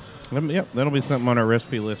happens. Yep, that'll be something on our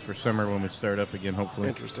recipe list for summer when we start up again, hopefully.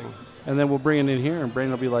 Interesting. And then we'll bring it in here, and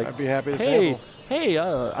Brandon will be like, I'd be happy to hey,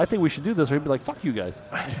 sample. I think we should do this. Or he'd be like, fuck you guys.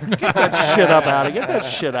 Get that shit up out of Get that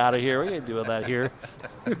shit out of here. We ain't doing that here.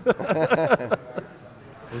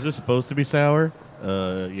 Was this supposed to be sour?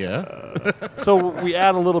 Yeah. So we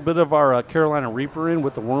add a little bit of our Carolina Reaper in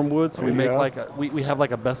with the wormwood, so we There you make go. we have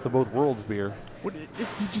like a best of both worlds beer.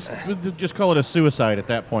 Just call it a suicide at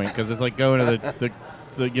that point, because it's like going to the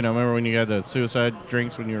remember when you had the suicide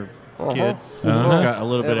drinks when you were a kid? It's got a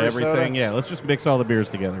little bit of Every everything. soda. Yeah, let's just mix all the beers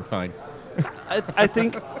together. Fine. I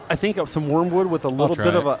think of some wormwood with a little try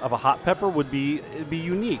bit it. of a hot pepper would be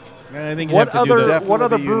unique. I think you'd What have to do other the. what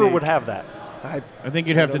other Definitely brewer unique. would have that? I think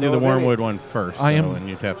you'd have to don't do the know of any. wormwood one first, I am- though, and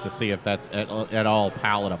you'd have to see if that's at all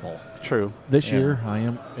palatable. True. This Yeah. year, I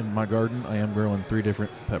am in my garden. I am growing 3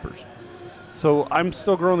 different peppers. So I'm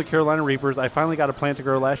still growing the Carolina Reapers. I finally got a plant to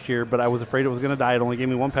grow last year, but I was afraid it was going to die. It only gave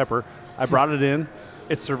me one pepper. I brought it in.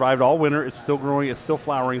 It survived all winter. It's still growing. It's still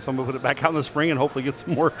flowering. So I'm going to put it back out in the spring and hopefully get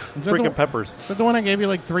some more that the freaking one- peppers. Is that the one I gave you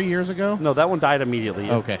like 3 years ago? No, that one died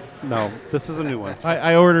immediately. Okay. No, this is a new one.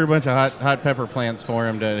 I ordered a bunch of hot pepper plants for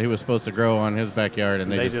him that he was supposed to grow on his backyard,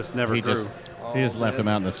 and They just never he grew. He just left them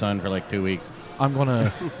out in the sun for like 2 weeks. I'm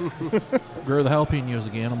gonna grow the jalapenos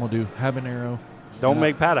again. I'm gonna do habanero. Don't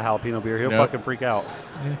make Pat a jalapeno beer. He'll Nope. fucking freak out.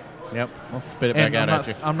 Yep, I'll spit it back And out at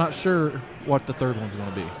you. I'm not sure what the third one's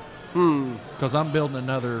gonna be. Because I'm building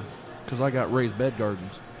another. Because I got raised bed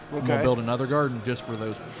gardens. I'm Okay. gonna build another garden just for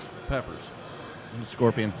those peppers.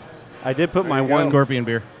 Scorpion. I did put my you go. one. Scorpion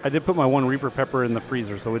beer. I did put my one Reaper pepper in the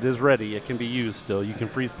freezer, so it is ready. It can be used still. You can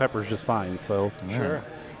freeze peppers just fine. So, Sure.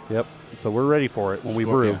 yep. So we're ready for it when we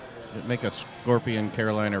brew. Scorpion. Make a Scorpion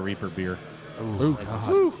Carolina Reaper beer. Ooh,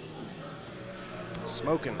 God.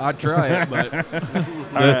 Smoking. I'd try it, but All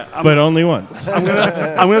right, But only once. I'm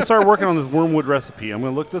gonna start working on this wormwood recipe. I'm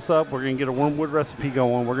gonna look this up. We're gonna get a wormwood recipe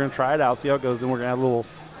going. We're gonna try it out, see how it goes. Then we're gonna add a little.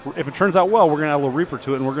 If it turns out well, we're gonna add a little Reaper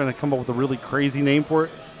to it, and we're gonna come up with a really crazy name for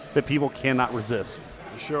it that people cannot resist.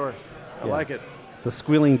 Sure. I Yeah. like it. The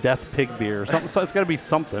Squealing Death Pig Beer. Something. So it's got to be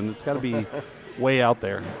something. It's got to be way out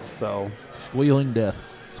there. So squealing death.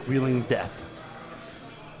 Squealing Death.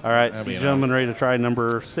 All right, That'll be you an gentlemen, ready to try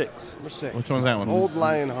number 6? Number 6. Which one's that one? Old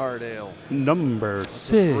Lionheart Ale. Number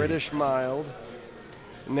 6. British mild.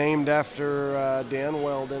 Named after Dan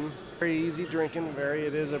Weldon. Very easy drinking.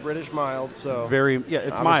 It is a British mild. So Very. Yeah,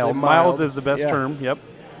 it's Obviously mild. mild. Is the best Yeah. term. Yep.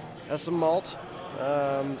 has some malt.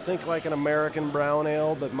 Think like an American brown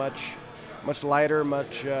ale, but much lighter, a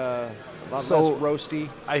lot So- less roasty.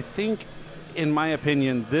 I think, in my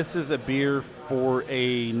opinion, this is a beer for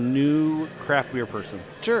a new craft beer person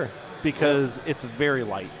Sure. because it's very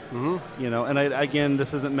light. Mm-hmm. You know, and again,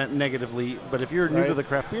 this isn't meant negatively, but if you're new to Right. the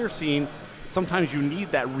craft beer scene, sometimes you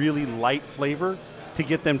need that really light flavor to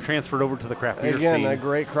get them transferred over to the craft beer Again, scene. a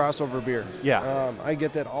great crossover beer. Yeah. I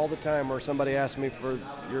get that all the time where somebody asks me for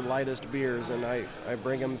your lightest beers, and I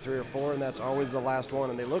bring them 3 or 4, and that's always the last one,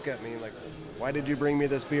 and they look at me like, why did you bring me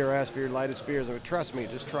this beer? Ask for your lightest beers. I go, trust me,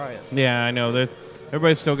 just try it. Yeah, I know that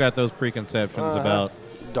everybody's still got those preconceptions about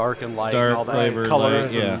dark and light, and all dark that flavors.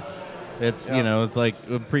 colors. Like, yeah. and- It's Yeah. it's like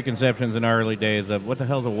preconceptions in our early days of what the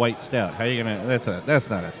hell's a white stout? How you gonna? That's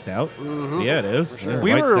not a stout. Yeah, it is. sure. Yeah,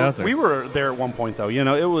 We white were stouts are- we were there at one point though. You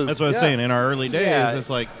know, it was. That's what I was Yeah. saying. In our early days, Yeah.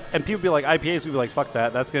 it's like And people be like IPAs. We'd be like, "Fuck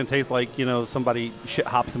that! That's going to taste like somebody shit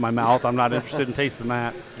hops in my mouth. I'm not interested in tasting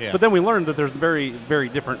that." Yeah. But then we learned that there's very, very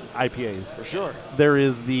different IPAs. For sure. There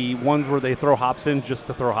is the ones where they throw hops in just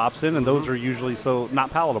to throw hops in, and those are usually so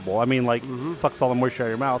not palatable. I mean, like sucks all the moisture out of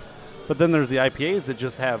your mouth. But then there's the IPAs that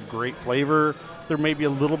just have great flavor. There may be a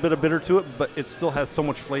little bit of bitter to it, but it still has so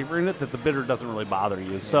much flavor in it that the bitter doesn't really bother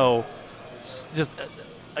you. So, it's just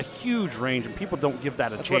a huge range, and people don't give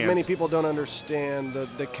that a That's chance. what many people don't understand,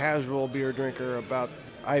 the casual beer drinker, about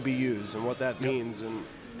IBUs and what that means. And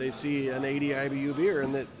they see an 80 IBU beer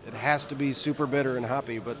and that it has to be super bitter and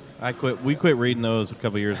hoppy. But We quit reading those a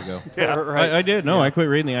couple years ago. Yeah. right. I did. No, I quit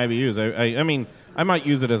reading the IBUs. I mean, I might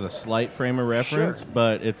use it as a slight frame of reference, Sure.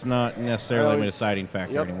 but it's not necessarily a always- deciding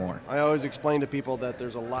factor Yep. anymore. I always explain to people that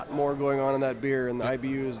there's a lot more going on in that beer, and the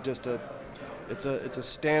IBU is just it's a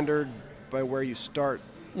standard by where you start.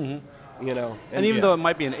 You know, And even though it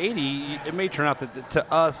might be an 80, it may turn out that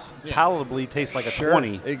to us palatably tastes like a sure,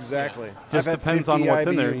 20. Exactly. Just I've had depends 50 on what's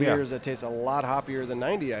in IBU there, yeah. beers that taste a lot hoppier than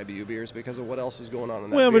 90 IBU beers because of what else is going on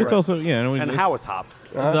in that Well, beer. but it's also And how it's hopped.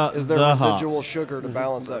 Is there the residual hops. sugar to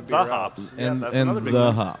balance that The beer out? hops. Yeah, and that's another big the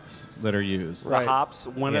one. hops that are used. The Right. hops,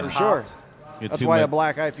 when Yeah. it's For sure. hopped. Get That's too why much- a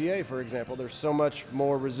black IPA, for example, there's so much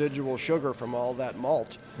more residual sugar from all that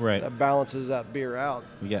malt Right. that balances that beer out.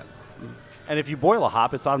 Yeah. And if you boil a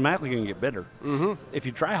hop, it's automatically going to get bitter. Mm-hmm. If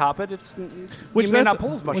you dry hop it, you may that's- not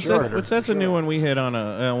pull as much which sugar. that's, which that's a new one we hit on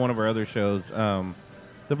one of our other shows.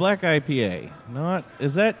 The black IPA.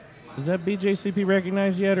 Is that BJCP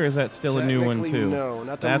recognized yet, or is that still a new one Technically, too? no,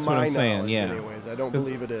 not to That's my what I'm saying. knowledge Yeah. anyways. I don't 'Cause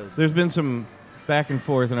believe it is. There's been some back and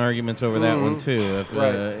forth and arguments over that one too. If,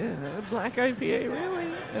 Right. black IPA, really?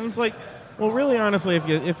 And it's like, well, really, honestly,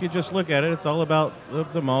 if you just look at it, it's all about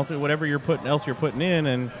the malt, or whatever you're putting in,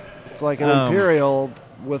 and It's like an imperial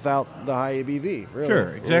without the high ABV. Really. sure, you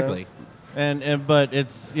know? exactly. But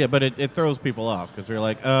it throws people off because they're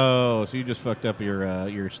like, oh, so you just fucked up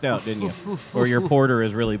your stout, didn't you? Or your porter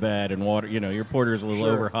is really bad and water. Your porter is a little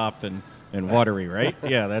Sure. over hopped and watery, right?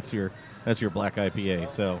 Yeah, that's your black IPA.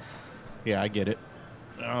 So, yeah, I get it.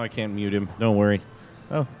 Oh, I can't mute him. Don't worry.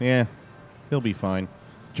 Oh, yeah, he'll be fine.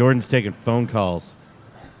 Jordan's taking phone calls.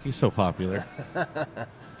 He's so popular.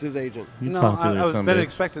 It's his agent. He's No, popular, I was some been bitch.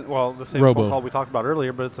 expecting, the same Robo. phone call we talked about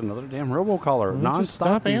earlier, but it's another damn robocaller. Well, just Non-stop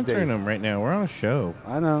stop these answering days. them right now. We're on a show.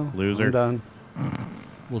 I know. Loser. I'm done.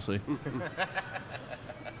 We'll see.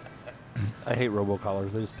 I hate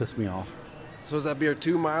robocallers. They just piss me off. So is that beer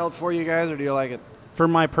too mild for you guys, or do you like it? For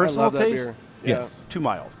my I personal love that taste, beer. Yes. too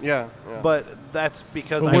mild. Yeah. Yeah. But that's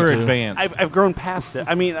because But we're too. advanced. I've grown past it.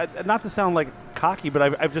 I mean, not to sound like cocky, but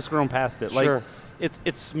I've just grown past it. Like Sure.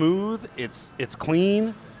 it's smooth, it's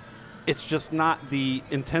clean. It's just not the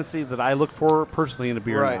intensity that I look for personally in a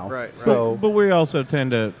beer Right, now. right. So But we also tend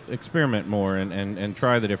to experiment more and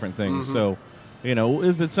try the different things. Mm-hmm. So,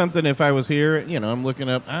 is it something if I was here, I'm looking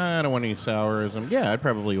up, I don't want any sours. Yeah, I'd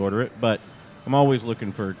probably order it, but I'm always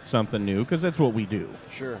looking for something new because that's what we do.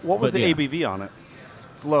 Sure. what was But the yeah. ABV on it?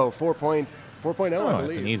 It's low, 4.0, Oh, I it's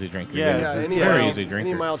believe. an easy drinker. Yeah, Yeah, it's any yeah. very mild, easy drinker.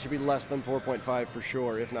 Any mild should be less than 4.5 for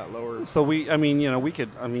sure, if not lower. So we could.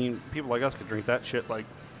 People like us could drink that shit like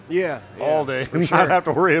Yeah. all day for and sure. not have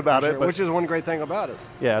to worry about For it. sure, But which is one great thing about it.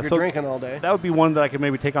 Yeah, You're so drinking all day. that would be one that I could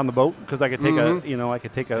maybe take on the boat because I could take I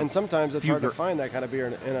could take a. And sometimes it's few hard to gr- find that kind of beer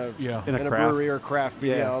in a Yeah. In a in a craft. brewery or craft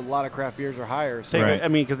beer. Yeah. Yeah, a lot of craft beers are higher. So Take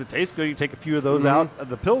Right. because it tastes good. You take a few of those out.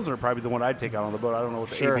 The Pilsner are probably the one I'd take out on the boat. I don't know what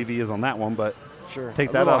the Sure. ABV is on that one, but sure, take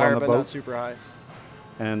a that little out on higher, the but boat. not super high.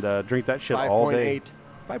 and drink that shit all day.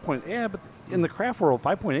 5.8 Yeah, but in the craft world,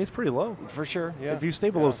 5.8 is pretty low. for sure. Yeah. If you stay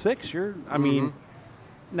below 6, you're. I mean,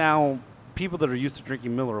 now people that are used to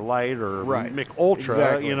drinking Miller Lite or Right. Mick Ultra,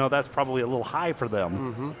 Exactly. that's probably a little high for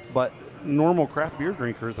them. But normal craft beer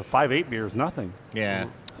drinkers, a 5.8 beer is nothing. Yeah.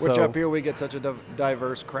 Which So- up here we get such a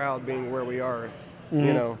diverse crowd, being where we are.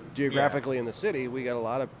 Geographically in the city, we got a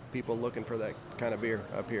lot of people looking for that kind of beer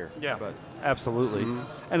up here. Yeah, But absolutely.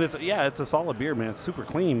 And it's a solid beer, man. It's super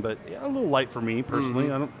clean, but a little light for me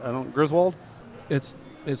personally. I don't. Griswold. It's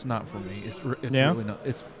not for me. It's Yeah? really not.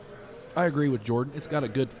 I agree with Jordan. It's got a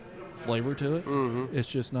good flavor to it. It's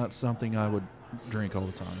just not something I would drink all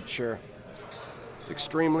the time. sure, it's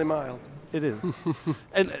extremely mild. It is.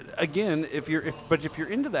 And again, if you're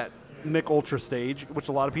into that Mick Ultra stage, which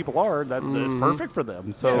a lot of people are, that is perfect for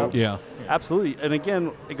them. So Yeah. absolutely. And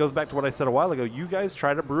again, it goes back to what I said a while ago. You guys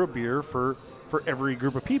try to brew a beer for every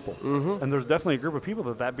group of people, and there's definitely a group of people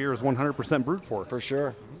that beer is 100% brewed for. For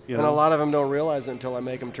sure. You And know? a lot of them don't realize it until I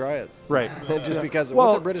make them try it. Right. Just because, Well,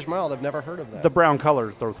 what's a British mild? I've never heard of that. the brown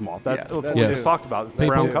color throws them off. That's Yeah, what that we too. just talked about. It's the That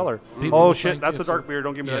brown too. color. People Oh will shit, think that's a it's dark beer.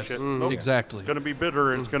 Don't give me Yes, that shit. Nope. exactly. It's gonna be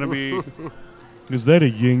bitter, and it's gonna be. Is that a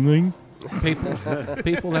Yingling?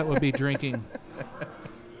 People that would be drinking.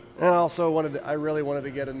 And I also I really wanted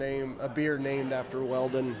to get a beer named after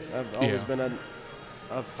Weldon. I've always Yeah. been a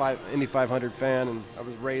Indy 500 fan, and I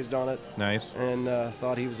was raised on it, Nice. and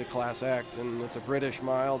thought he was a class act. And it's a British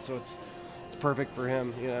mild, so it's perfect for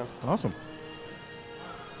him. Awesome.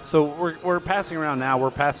 So we're passing around now.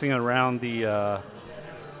 We're passing around the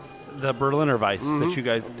Berliner Weiss that you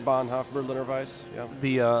guys, Bonhoff Berliner Weiss.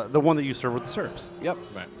 Yeah. the one that you serve with the syrups. Yep.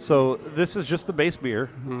 So this is just the base beer,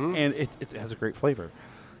 and it has a great flavor.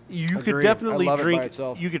 You could Agreed. definitely I love it by drink.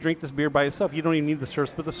 itself. You could drink this beer by itself. You don't even need the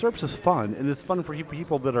syrups, but the syrups is fun, and it's fun for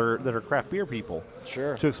people that are craft beer people.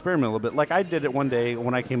 Sure. To experiment a little bit. Like I did it one day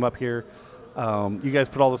when I came up here. You guys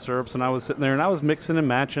put all the syrups, and I was sitting there, and I was mixing and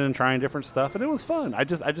matching and trying different stuff, and it was fun. I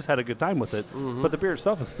just had a good time with it. But the beer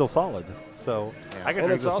itself is still solid. So I can And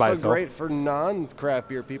drink it's this by also itself. great for non-craft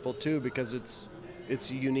beer people too, because it's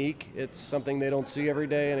unique. It's something they don't see every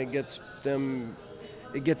day, and it gets them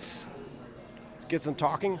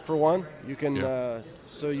talking. For one, you can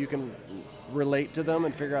so you can relate to them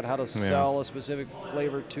and figure out how to sell a specific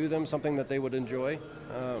flavor to them, something that they would enjoy.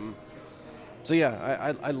 So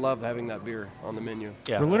yeah, I love having that beer on the menu.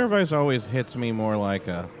 Yeah. Berliner Weiss always hits me more like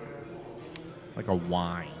a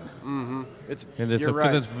wine. It's And it's you're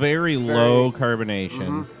because right. it's very It's low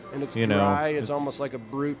carbonation. and it's you know, dry. It's almost like a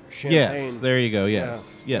brute champagne. Yes, there you go.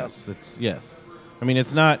 Yes, Yeah. yes, it's yes. I mean,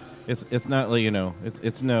 it's not like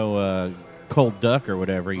it's no cold duck or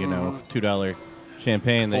whatever. $2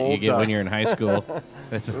 champagne that you Cold get duck. when you're in high school.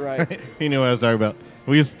 That's Right. You knew what I was talking about.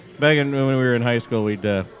 We used back when we were in high school. We'd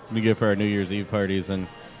get for our New Year's Eve parties, and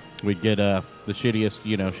we'd get the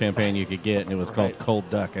shittiest champagne you could get, and it was called Right. Cold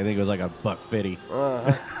Duck. I think it was like $1.50.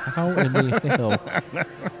 How in the hell?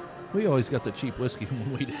 We always got the cheap whiskey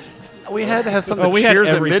when we did. We had to have something. Oh, we had cheers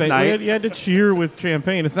at everything. midnight. You had to cheer with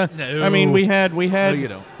champagne. It's not. No. I mean, we had. No, you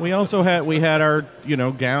don't. We also had our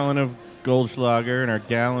gallon of Goldschlager and our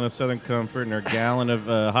gallon of Southern Comfort and our gallon of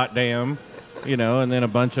Hot Damn, and then a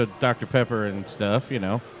bunch of Dr Pepper and stuff.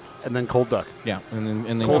 And then cold duck. Yeah, and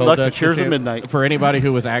then Cold Duck to Duck cheers at for- midnight. for anybody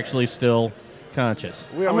who was actually still conscious.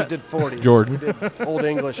 We always did 40s. Jordan. We did Old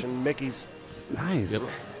English and Mickey's. Nice. Yep.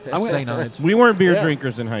 I'm St. gonna, Ides. We weren't beer Yeah.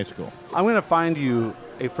 drinkers in high school. I'm gonna find you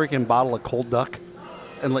a freaking bottle of cold duck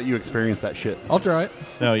and let you experience that shit. I'll try it,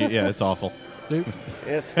 No, yeah, it's awful. dude.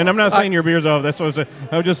 It's And I'm not saying your beer's off. That's what I was saying.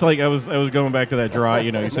 I was just like I was going back to that dry.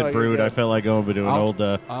 You No, said you're brewed. good. I felt like going to an I'll- old.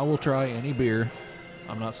 I will try any beer.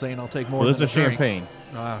 I'm not saying I'll take more Well, this than is a drink. champagne.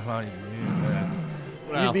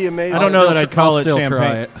 You'd be amazed. I don't know that I'd call it still try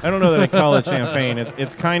champagne. it. I don't know that I'd call it champagne.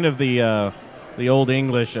 It's kind of the old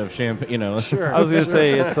English of champagne. Sure. I was gonna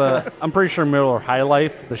say it's. I'm pretty sure Miller High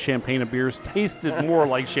Life, the champagne of beers, tasted more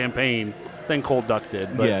like champagne than cold duck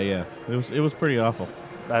did. But yeah. It was pretty awful.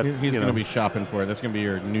 that's He's going to be shopping for it. That's going to be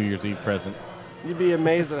your New Year's Eve present. You'd be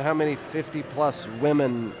amazed at how many 50-plus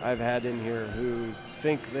women I've had in here who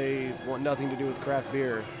think they want nothing to do with craft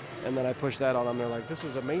beer, and then I push that on them. They're like, "This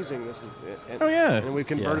is amazing. This is." And, Oh, yeah. And we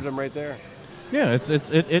converted them right there. Yeah,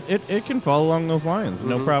 it can fall along those lines.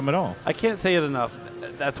 No problem at all. I can't say it enough.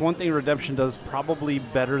 That's one thing Redemption does probably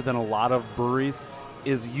better than a lot of breweries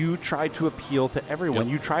is you try to appeal to everyone.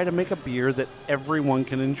 Yep. You try to make a beer that everyone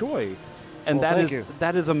can enjoy. And Well, thank you.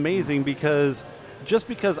 that is amazing because just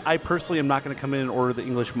because I personally am not going to come in and order the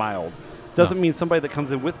English mild doesn't mean somebody that comes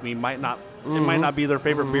in with me might not it might not be their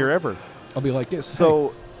favorite beer ever. I'll be like this.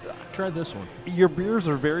 So Hey, try this one. your beers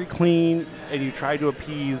are very clean and you try to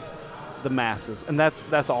appease the masses, and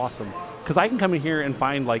that's awesome because I can come in here and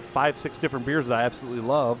find like 5-6 different beers that I absolutely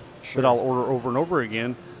love that I'll order over and over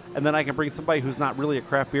again, and then I can bring somebody who's not really a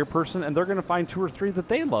craft beer person and they're going to find 2 or 3 that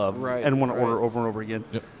they love Right, and want to right. order over and over again.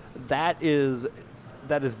 Yep. That is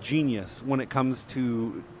genius when it comes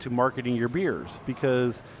to marketing your beers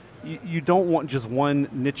because you don't want just one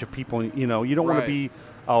niche of people. You don't want Right. to be,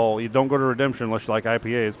 oh, you don't go to Redemption unless you like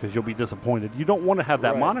IPAs because you'll be disappointed. You don't want to have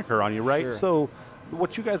that Right. moniker on you, right? Sure. So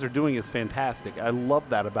what you guys are doing is fantastic. I love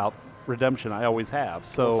that about Redemption. I always have.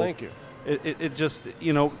 So Well, thank you. It just,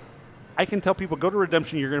 I can tell people, go to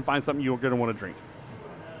Redemption, you're going to find something you're going to want to drink.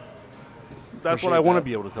 That's what I Appreciate want to that.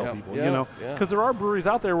 be able to tell Yeah, people, yeah, because yeah. there are breweries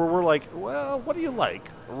out there where we're like, well, what do you like?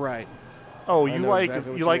 Right. Oh, I you know like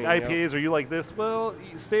exactly what you you like mean, yeah. IPAs or you like this? Well,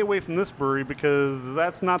 stay away from this brewery because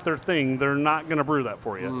that's not their thing. They're not going to brew that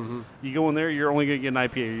for you. Mm-hmm. You go in there, you're only going to get an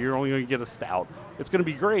IPA. You're only going to get a stout. It's going to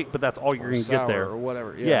be great, but that's all you're going to get Sour there. or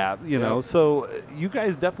whatever. Yeah, Yeah. So you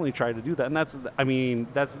guys definitely try to do that, and that's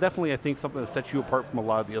definitely I think something that sets you apart from a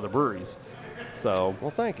lot of the other breweries. So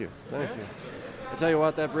Well, thank you. Thank you. I tell you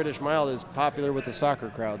what, that British mild is popular with the soccer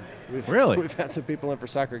crowd. Really? We've had some people in for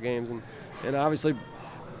soccer games, and obviously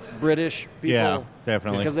British people. Yeah,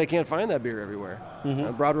 definitely. Because they can't find that beer everywhere.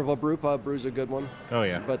 Broad Ripple Brew Pub brews a good one, Oh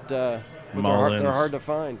yeah. but they're Mullins. hard to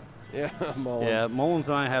find. Yeah, Mullins. yeah, Mullins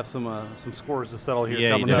and I have some scores to settle here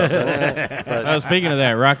Yeah, you coming do. up. Speaking of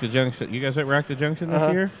that, Rock the Junction. You guys at Rock the Junction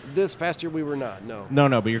this year? This past year we were not. No.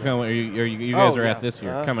 No, but you're coming. You guys Oh, are yeah. at this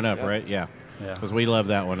year, Uh-huh, coming up, yeah. right? Yeah. Yeah. Because we love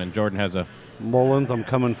that one, and Jordan has a Mullins, I'm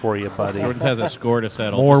coming for you, buddy. Jordan has a score to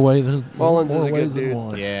settle. More Just- way than Mullins more is a good ways than dude.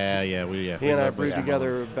 one. Yeah. He we and I love brewed Bristol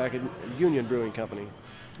together Mullins. back at Union Brewing Company.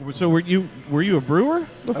 So were you a brewer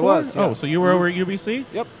before? I was, yeah. Oh, so you were over at UBC?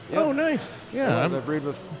 Yep. Oh, nice. Yeah. I brewed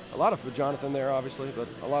with a lot of Jonathan there, obviously, but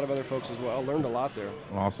a lot of other folks as well. Learned a lot there.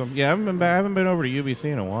 Awesome. Yeah, I haven't been over to UBC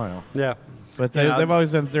in a while. Yeah. But they're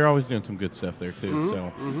always doing some good stuff there too.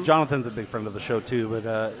 So Jonathan's a big friend of the show too,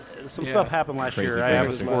 but some stuff happened last Crazy year.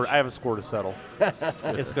 family. I have a score to settle.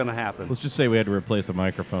 It's going to happen. let's just say we had to replace a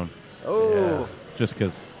microphone Oh, just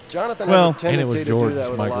because. Jonathan Well, has a and it was tendency to do Jordan's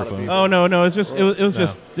that with a lot of microphone. people. Oh no, it's just it was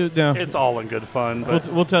just no. It's all in good fun.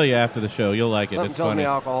 But We'll tell you after the show. You'll like it. Something It's tells funny. me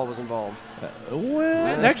alcohol was involved.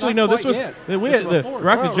 Well, actually, not no. This quite was yet. the This was before.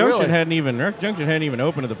 Rocket Oh, Junction really? Rocket Junction hadn't even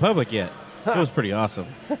opened to the public yet. It was pretty awesome.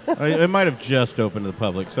 It might have just opened to the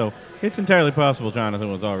public, so it's entirely possible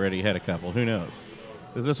Jonathan was already had a couple. Who knows?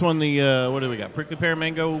 Is this one the what do we got? Prickly pear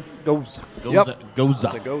mango goes. goza.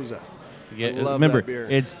 It's a goza. Yeah, I love remember that beer.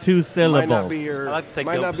 it's 2 syllables. Might not be your I like to say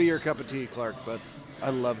might not be ghosts. your cup of tea, Clark, but I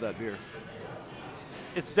love that beer.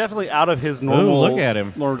 It's definitely out of his normal. look at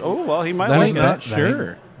him. Oh well, he might That like ain't that. bad.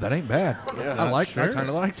 Sure. That ain't bad. Yeah. I Sure. kind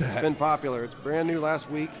of like that. It's been popular. It's brand new last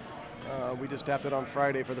week. We just tapped it on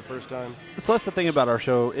Friday for the first time. So that's the thing about our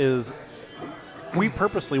show is we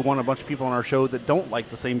purposely want a bunch of people on our show that don't like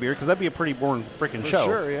the same beer because that'd be a pretty boring freaking For show.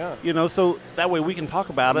 sure, yeah. You know, so that way we can talk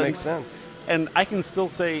about it. Makes sense. And I can still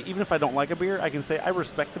say, even if I don't like a beer, I can say I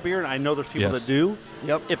respect the beer, and I know there's people Yes. that do.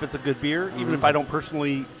 Yep. If it's a good beer, even if I don't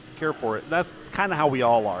personally care for it, that's kind of how we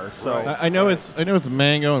all are. So Right. I know it's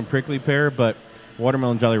mango and prickly pear, but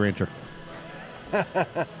watermelon Jolly Rancher.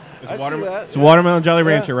 I see that. It's watermelon Jolly Yeah.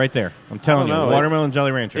 Rancher right there. I'm telling you, know. watermelon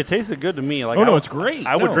Jolly Rancher. it tasted good to me. Like Oh, no, I- it's great.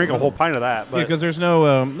 I would No, drink a no. whole pint of that. But Yeah, because there's no.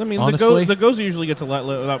 I mean, Honestly? the Goza usually gets a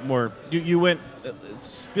lot more. You went. It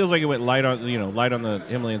feels like it went light on the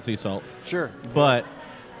Himalayan sea salt, Sure. but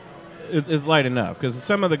it's light enough because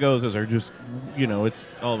some of the Gozas are just, it's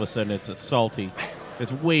all of a sudden it's a salty.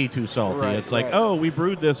 It's way too salty. Right, it's like, right. oh, we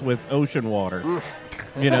brewed this with ocean water,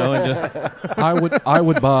 and just, I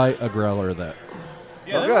would buy a growler of that.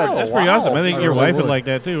 yeah, Oh, that's, good. that's pretty awesome. I think I your really wife would would. like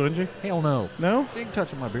that too, wouldn't you? Hell no. No. She ain't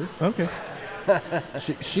touching my beer. Okay.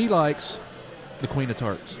 She likes the Queen of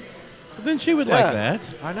Tarts. Then she would Yeah. like that.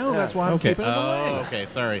 I know. Yeah. That's why I'm Okay. keeping it away. Okay.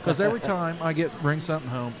 Sorry. Because every time I bring something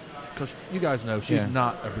home, because you guys know she's Yeah.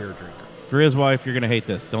 not a beer drinker. For his wife, you're gonna hate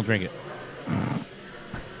this. Don't drink it.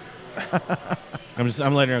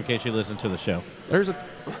 I'm letting her in case she listens to the show.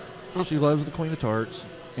 She loves the Queen of Tarts,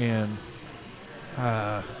 and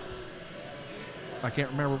I can't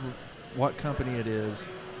remember what company it is.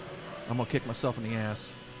 I'm gonna kick myself in the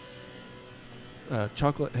ass.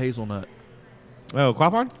 Chocolate hazelnut. Oh,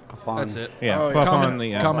 Quaffon? That's it. Yeah, Oh, yeah. Quaffon,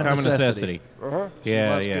 the Common common necessity. Uh-huh.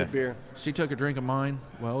 Yeah, Lots of yeah. good beer. She took a drink of mine.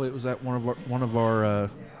 Well, it was at one of our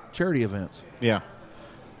charity events. Yeah.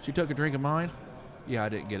 She took a drink of mine. Yeah, I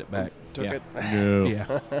didn't get it back. Took Yeah. it. No.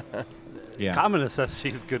 Yeah. Yeah. Common Necessity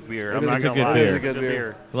is good beer. It I'm is not a gonna good lie. beer. It's It a is a good good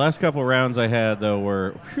beer. The last couple rounds I had, though,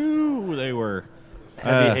 were, they were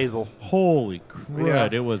Heavy hazel. Holy crud. Yeah.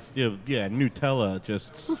 It was, Nutella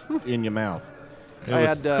just in your mouth. It I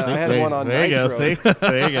was- had I had one on there Nitro. you go, see?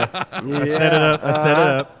 There you go. I set it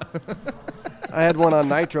up. I had one on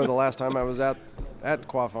Nitro the last time I was at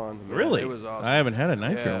Quaffon. Man, Really? It was awesome. I haven't had a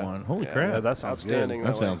nitro Yeah. one. Holy Yeah. crap. Yeah, that sounds Outstanding.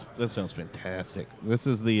 that way. sounds fantastic. This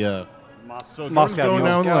is the so Jordan's Moscow going Mule.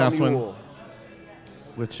 down the Moscow last one, Mule.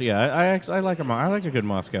 which I like I like a good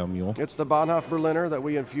Moscow Mule. It's the Bahnhof Berliner that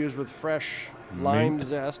we infused with fresh lime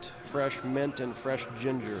zest, fresh mint, and fresh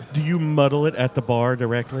ginger. Do you muddle it at the bar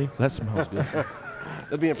directly? That smells good.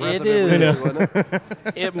 That'd be impressive. It if we is. did, wouldn't it?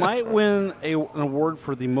 It might win an award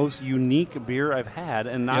for the most unique beer I've had,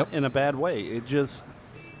 and not Yep. in a bad way. It just,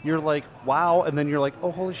 you're like, wow, and then you're like,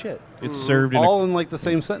 oh, holy shit. It's served in All in like the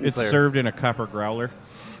same sentence it's there. served in a copper growler.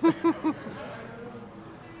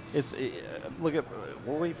 It's look at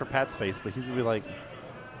we'll wait for Pat's face, but he's gonna be like,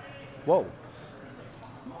 whoa.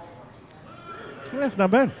 That's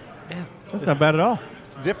not bad. Yeah, That's not bad at all.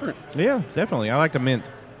 it's different. Yeah, it's definitely. I like the mint.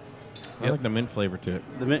 I Yep. like the mint flavor to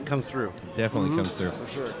it. The mint comes through. Definitely comes through. For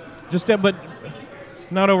sure. Just but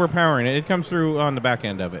not overpowering. It comes through on the back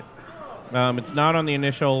end of it. It's not on the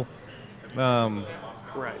initial Right.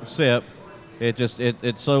 sip. It just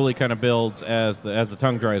it slowly kind of builds as the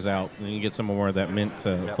tongue dries out, and you get some more of that mint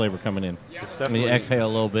flavor coming in. It's And you definitely exhale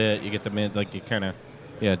a little bit, you get the mint, like you kind of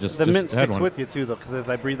just the mint had sticks one. with you too, though, because as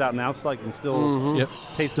I breathe out now, so I can still Yep.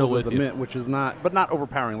 taste Still it with with the you. mint, which is not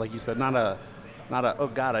overpowering, like you said. Not a oh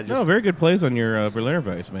god, I just No, very good plays on your Berliner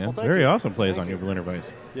Weiss, man. Well, thank Very you. awesome plays Thank on your you. Berliner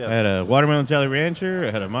Weiss. Yes. I had a watermelon Jolly Rancher.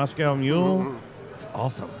 I had a Moscow Mule. It's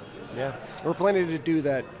awesome. yeah. We're planning to do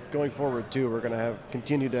that going forward too. We're going to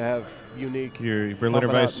continue to have unique Your Berliner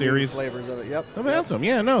pumping out Weiss new series. flavors of it. Yep. Oh, awesome.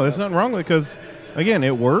 Yeah, no, there's nothing wrong with it because again,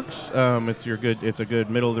 it works. It's a good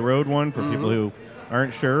middle of the road one for people who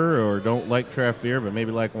aren't sure or don't like craft beer, but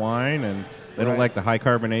maybe like wine, and they don't like the high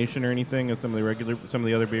carbonation or anything of some of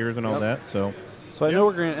the other beers and all that. So I know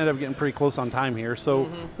we're going to end up getting pretty close on time here. So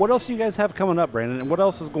what else do you guys have coming up, Brandon? And what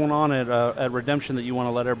else is going on at Redemption that you want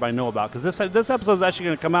to let everybody know about? Because this episode is actually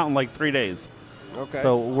going to come out in like 3 days. Okay.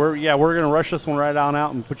 So we're going to rush this one right on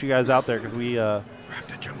out and put you guys out there because we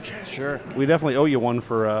Sure. we definitely owe you one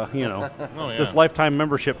for this lifetime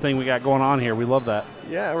membership thing we got going on here. We love that.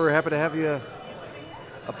 Yeah, we're happy to have you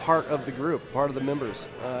a part of the group, part of the members.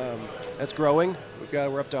 It's growing.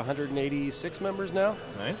 We're up to 186 members now.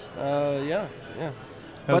 nice. Yeah.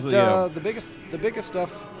 How's But the biggest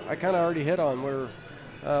stuff I kind of already hit on. We're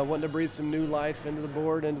wanting to breathe some new life into the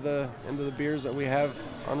board, into the beers that we have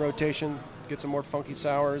on rotation. Get some more funky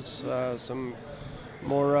sours, some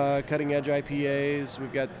more cutting edge IPAs.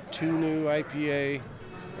 We've got 2 new IPA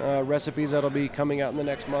recipes that'll be coming out in the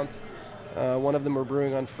next month. One of them we're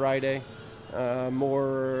brewing on Friday.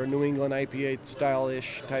 More New England IPA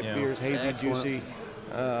style-ish type beers, hazy, juicy,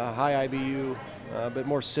 high IBU, but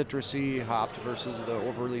more citrusy hopped versus the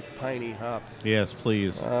overly piney hop. Yes,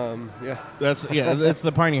 please. Yeah. That's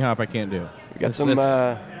the piney hop I can't do. We got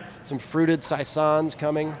some fruited saisons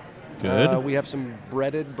coming. Good. We have some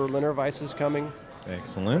breaded Berliner Weisses coming.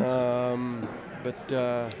 Excellent.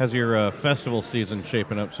 But How's your festival season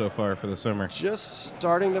shaping up so far for the summer? just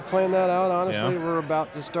starting to plan that out, honestly. We're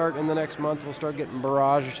about to start in the next month. We'll start getting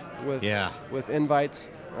barraged with invites,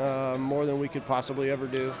 more than we could possibly ever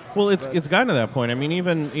do. Well, it's gotten to that point. I mean,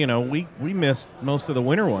 even, we missed most of the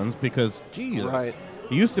winter ones because, Jesus. Right.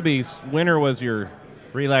 It used to be winter was your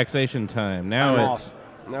relaxation time. Now it's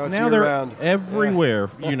Now it's now they're year-round. everywhere.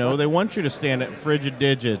 They want you to stand at Frigid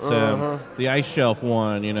Digits, the ice shelf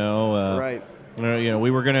one. Right.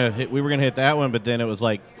 We were gonna hit that one, but then it was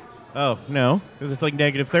like, oh no, it's like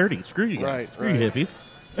 -30. Screw you guys. Right, Screw you hippies.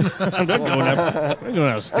 I'm not going up. I'm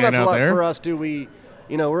going to stand And that's a out lot there. for us, too.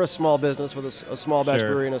 We're a small business with a small batch Sure.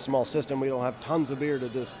 brewery and a small system. We don't have tons of beer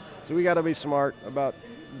so we got to be smart about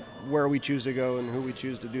where we choose to go and who we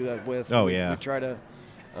choose to do that with. Oh, we yeah. try to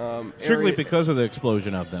Strictly because of the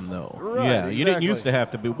explosion of them, though. Right, yeah, you didn't exactly. used to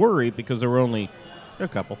have to be worried because there were only a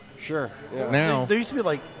couple. Sure. Yeah. Now, There used to be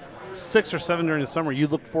like 6 or 7 during the summer. You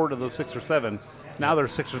looked forward to those 6 or 7. Now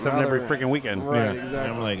there's 6 or 7 Now every they're- freaking weekend. Right. yeah.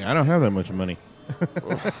 Exactly. I'm like, I don't have that much money.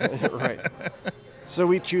 Right. So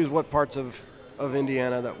we choose what parts of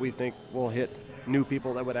Indiana that we think will hit new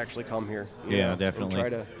people that would actually come here. Yeah, and definitely.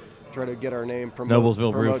 try to get our name promote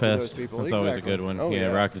Noblesville Brew to those Fest. people. That's always a Exactly. good one. Oh,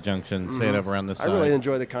 yeah, Rocket Junction, set up around this I side. really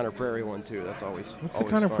enjoy the Conner Prairie one too. That's always What's the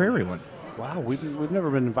always Conner fun. Prairie one? Wow, we've never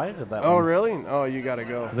been invited to that Oh one. really? Oh, you got to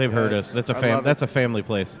go. They've heard us. That's a family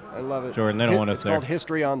place. I love it. Jordan, they don't want us It's there. called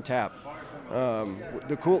History on Tap.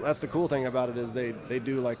 That's the cool thing about it is they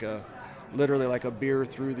do literally like a beer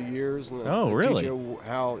through the years. And Oh, they really? Teach you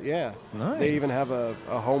how? Yeah. Nice. They even have a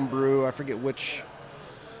home brew. I forget which.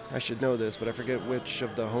 I should know this, but I forget which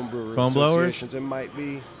of the homebrewer Foam blowers? associations it might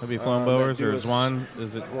be. Maybe Foam that Blowers do or a Zwan?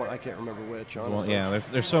 Is it? Well, I can't remember which. Zwan? Honestly. Yeah,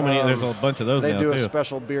 there's so many. There's a bunch of those They now do a too.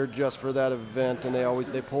 special beer just for that event, and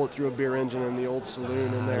they pull it through a beer engine in the old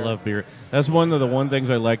saloon in I there. love beer. That's one of the things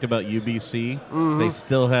I liked about UBC. They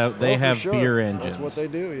still have Oh, for have sure. beer engines. That's what they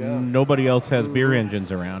do. Yeah. Nobody else has beer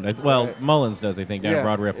engines around. Right. Mullins does, I think, down at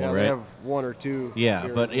Broad Ripple, yeah, right? They have one or two. Yeah,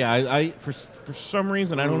 beer but engines. yeah, I for some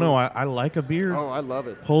reason I don't know. I like a beer Oh, I love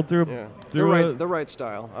it. pulled through Yeah. through the right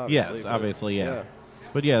style. Obviously, yes, but- obviously, yeah.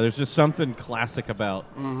 But yeah, there's just something classic about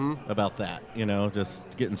that. Just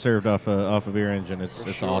getting served off a beer engine. It's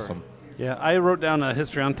sure. awesome. Yeah, I wrote down a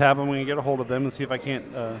history on tap. I'm going to get a hold of them and see if I can't.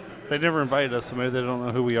 They never invited us, so maybe they don't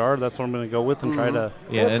know who we are. That's what I'm going to go with and try to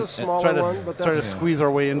Yeah, Well, it's and- a smaller one, but try to that's squeeze our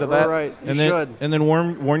way into that. right. You and should. then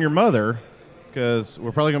warn your mother because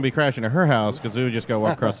we're probably going to be crashing at her house because we would just go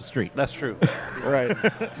walk across the street. That's true. Right.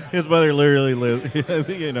 His mother literally lives,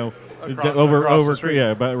 Across over the street.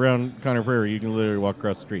 about around Conner Prairie. You can literally walk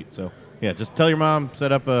across the street. So yeah, just tell your mom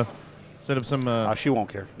set up some. She won't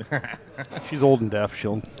care. She's old and deaf. She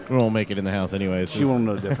won't make it in the house anyways. won't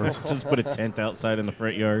know the difference. Just put a tent outside in the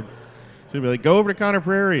front yard. She'll be like, go over to Conner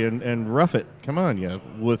Prairie and rough it. Come on, you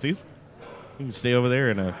wussies. You can stay over there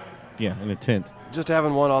in a tent. Just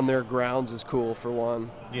having one on their grounds is cool for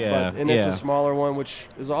one. Yeah, and it's yeah. a smaller one, which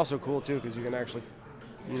is also cool too, because you can actually,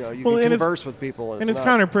 you Well, can and it's- converse with people. And it's not-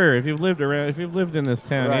 Conner Prairie. If you've lived in this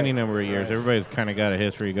town Right, any number of years, right. everybody's kind of got a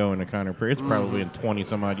history going to Conner Prairie. It's probably been 20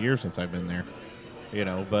 some odd years since I've been there.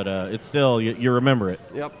 But it's still you remember it.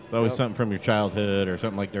 Yep. It's always yep. something from your childhood or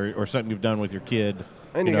something like that, or something you've done with your kid.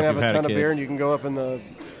 And you know, can if have you've a had ton of kid. beer, and you can go up in the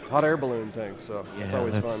hot air balloon thing. So it's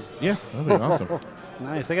always fun. Yeah, that'd be awesome.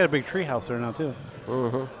 Nice. They got a big tree house there now too.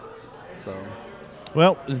 So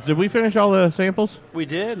Well, did we finish all the samples? we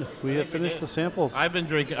did. We have finished the samples. I've been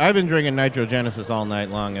drinking Nitro Genesis all night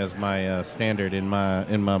long as my standard in my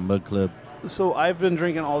mug club. So I've been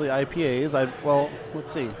drinking all the IPAs.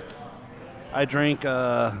 Let's see. I drank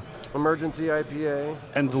Emergency IPA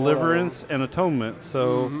and Deliverance and Atonement.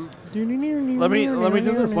 So let me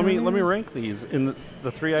do this. Let me rank these in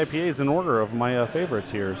the 3 IPAs in order of my favorites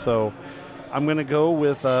here. So I'm going to go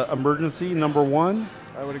with Emergency number 1.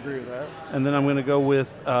 I would agree with that. And then I'm going to go with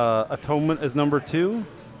Atonement as number 2,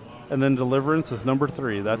 and then Deliverance as number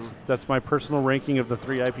 3. That's my personal ranking of the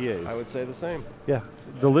 3 IPAs. I would say the same. Yeah,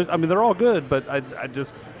 I mean they're all good, but I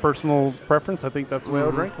just personal preference. I think that's the way I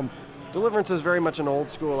would rank them. Deliverance is very much an old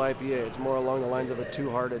school IPA. It's more along the lines of a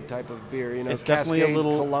Two-Hearted type of beer. You know, It's definitely Cascade, a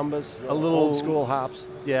little- Columbus, a little- old school hops.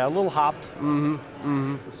 Yeah, a little hopped.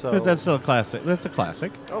 So But that's still a classic. That's a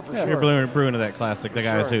classic. Oh, for You're sure. brewing to that classic. The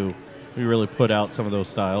guys Sure. who really put out some of those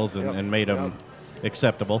styles and, Yep. and made them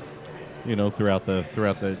acceptable, throughout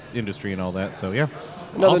the industry and all that. So yeah.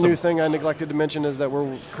 Another Awesome. new thing I neglected to mention is that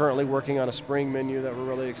we're currently working on a spring menu that we're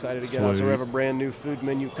really excited to get out. So we have a brand new food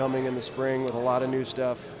menu coming in the spring with a lot of new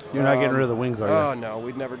stuff. You're not getting rid of the wings, are you? Oh, no.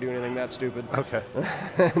 We'd never do anything that stupid. Okay.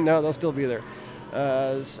 No, they'll still be there.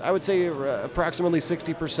 I would say approximately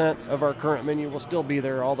 60% of our current menu will still be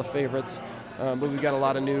there, all the favorites. But we've got a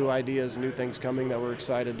lot of new ideas, new things coming that we're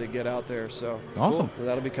excited to get out there. So Awesome. So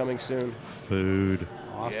that'll be coming soon. Food,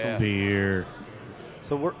 Awesome. Yeah. beer.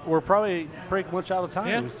 So we're probably pretty much out of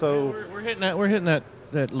time. So we're hitting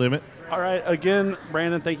that limit. all right, again,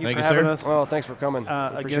 Brandon, thank you Thank for you, having sir. us. Well, thanks for coming.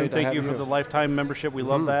 Again, Appreciate thank you having for the lifetime membership. We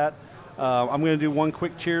love that. I'm going to do one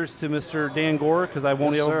quick cheers to Mr. Dan Gohr because I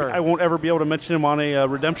won't ever be able to mention him on a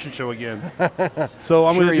Redemption show again. So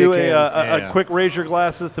I'm Sure going to you do can. a quick raise your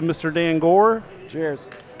glasses to Mr. Dan Gohr. Cheers.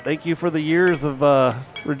 Thank you for the years of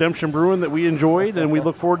Redemption Brewing that we enjoyed, and we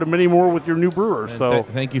look forward to many more with your new brewer. And So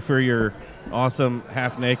thank you for your awesome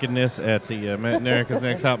half nakedness at the America's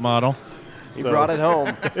Next Top Model. He brought it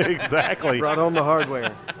home. exactly. Brought home the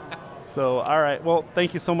hardware. So, all right. Well,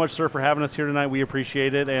 thank you so much, sir, for having us here tonight. We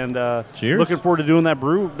appreciate it, and Cheers. looking forward to doing that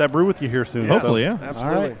brew with you here soon. Yes, Hopefully, yeah. Absolutely.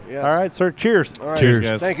 All right. Yes. All right, sir. Cheers. All right. Cheers,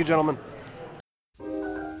 guys. Thank you, gentlemen.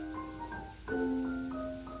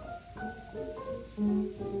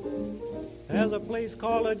 There's a place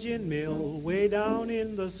called a gin mill way down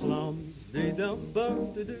in the slums. There's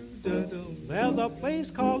a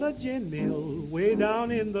place called a gin mill way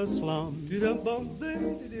down in the slums.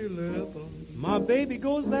 My baby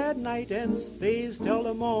goes that night and stays till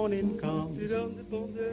the morning comes.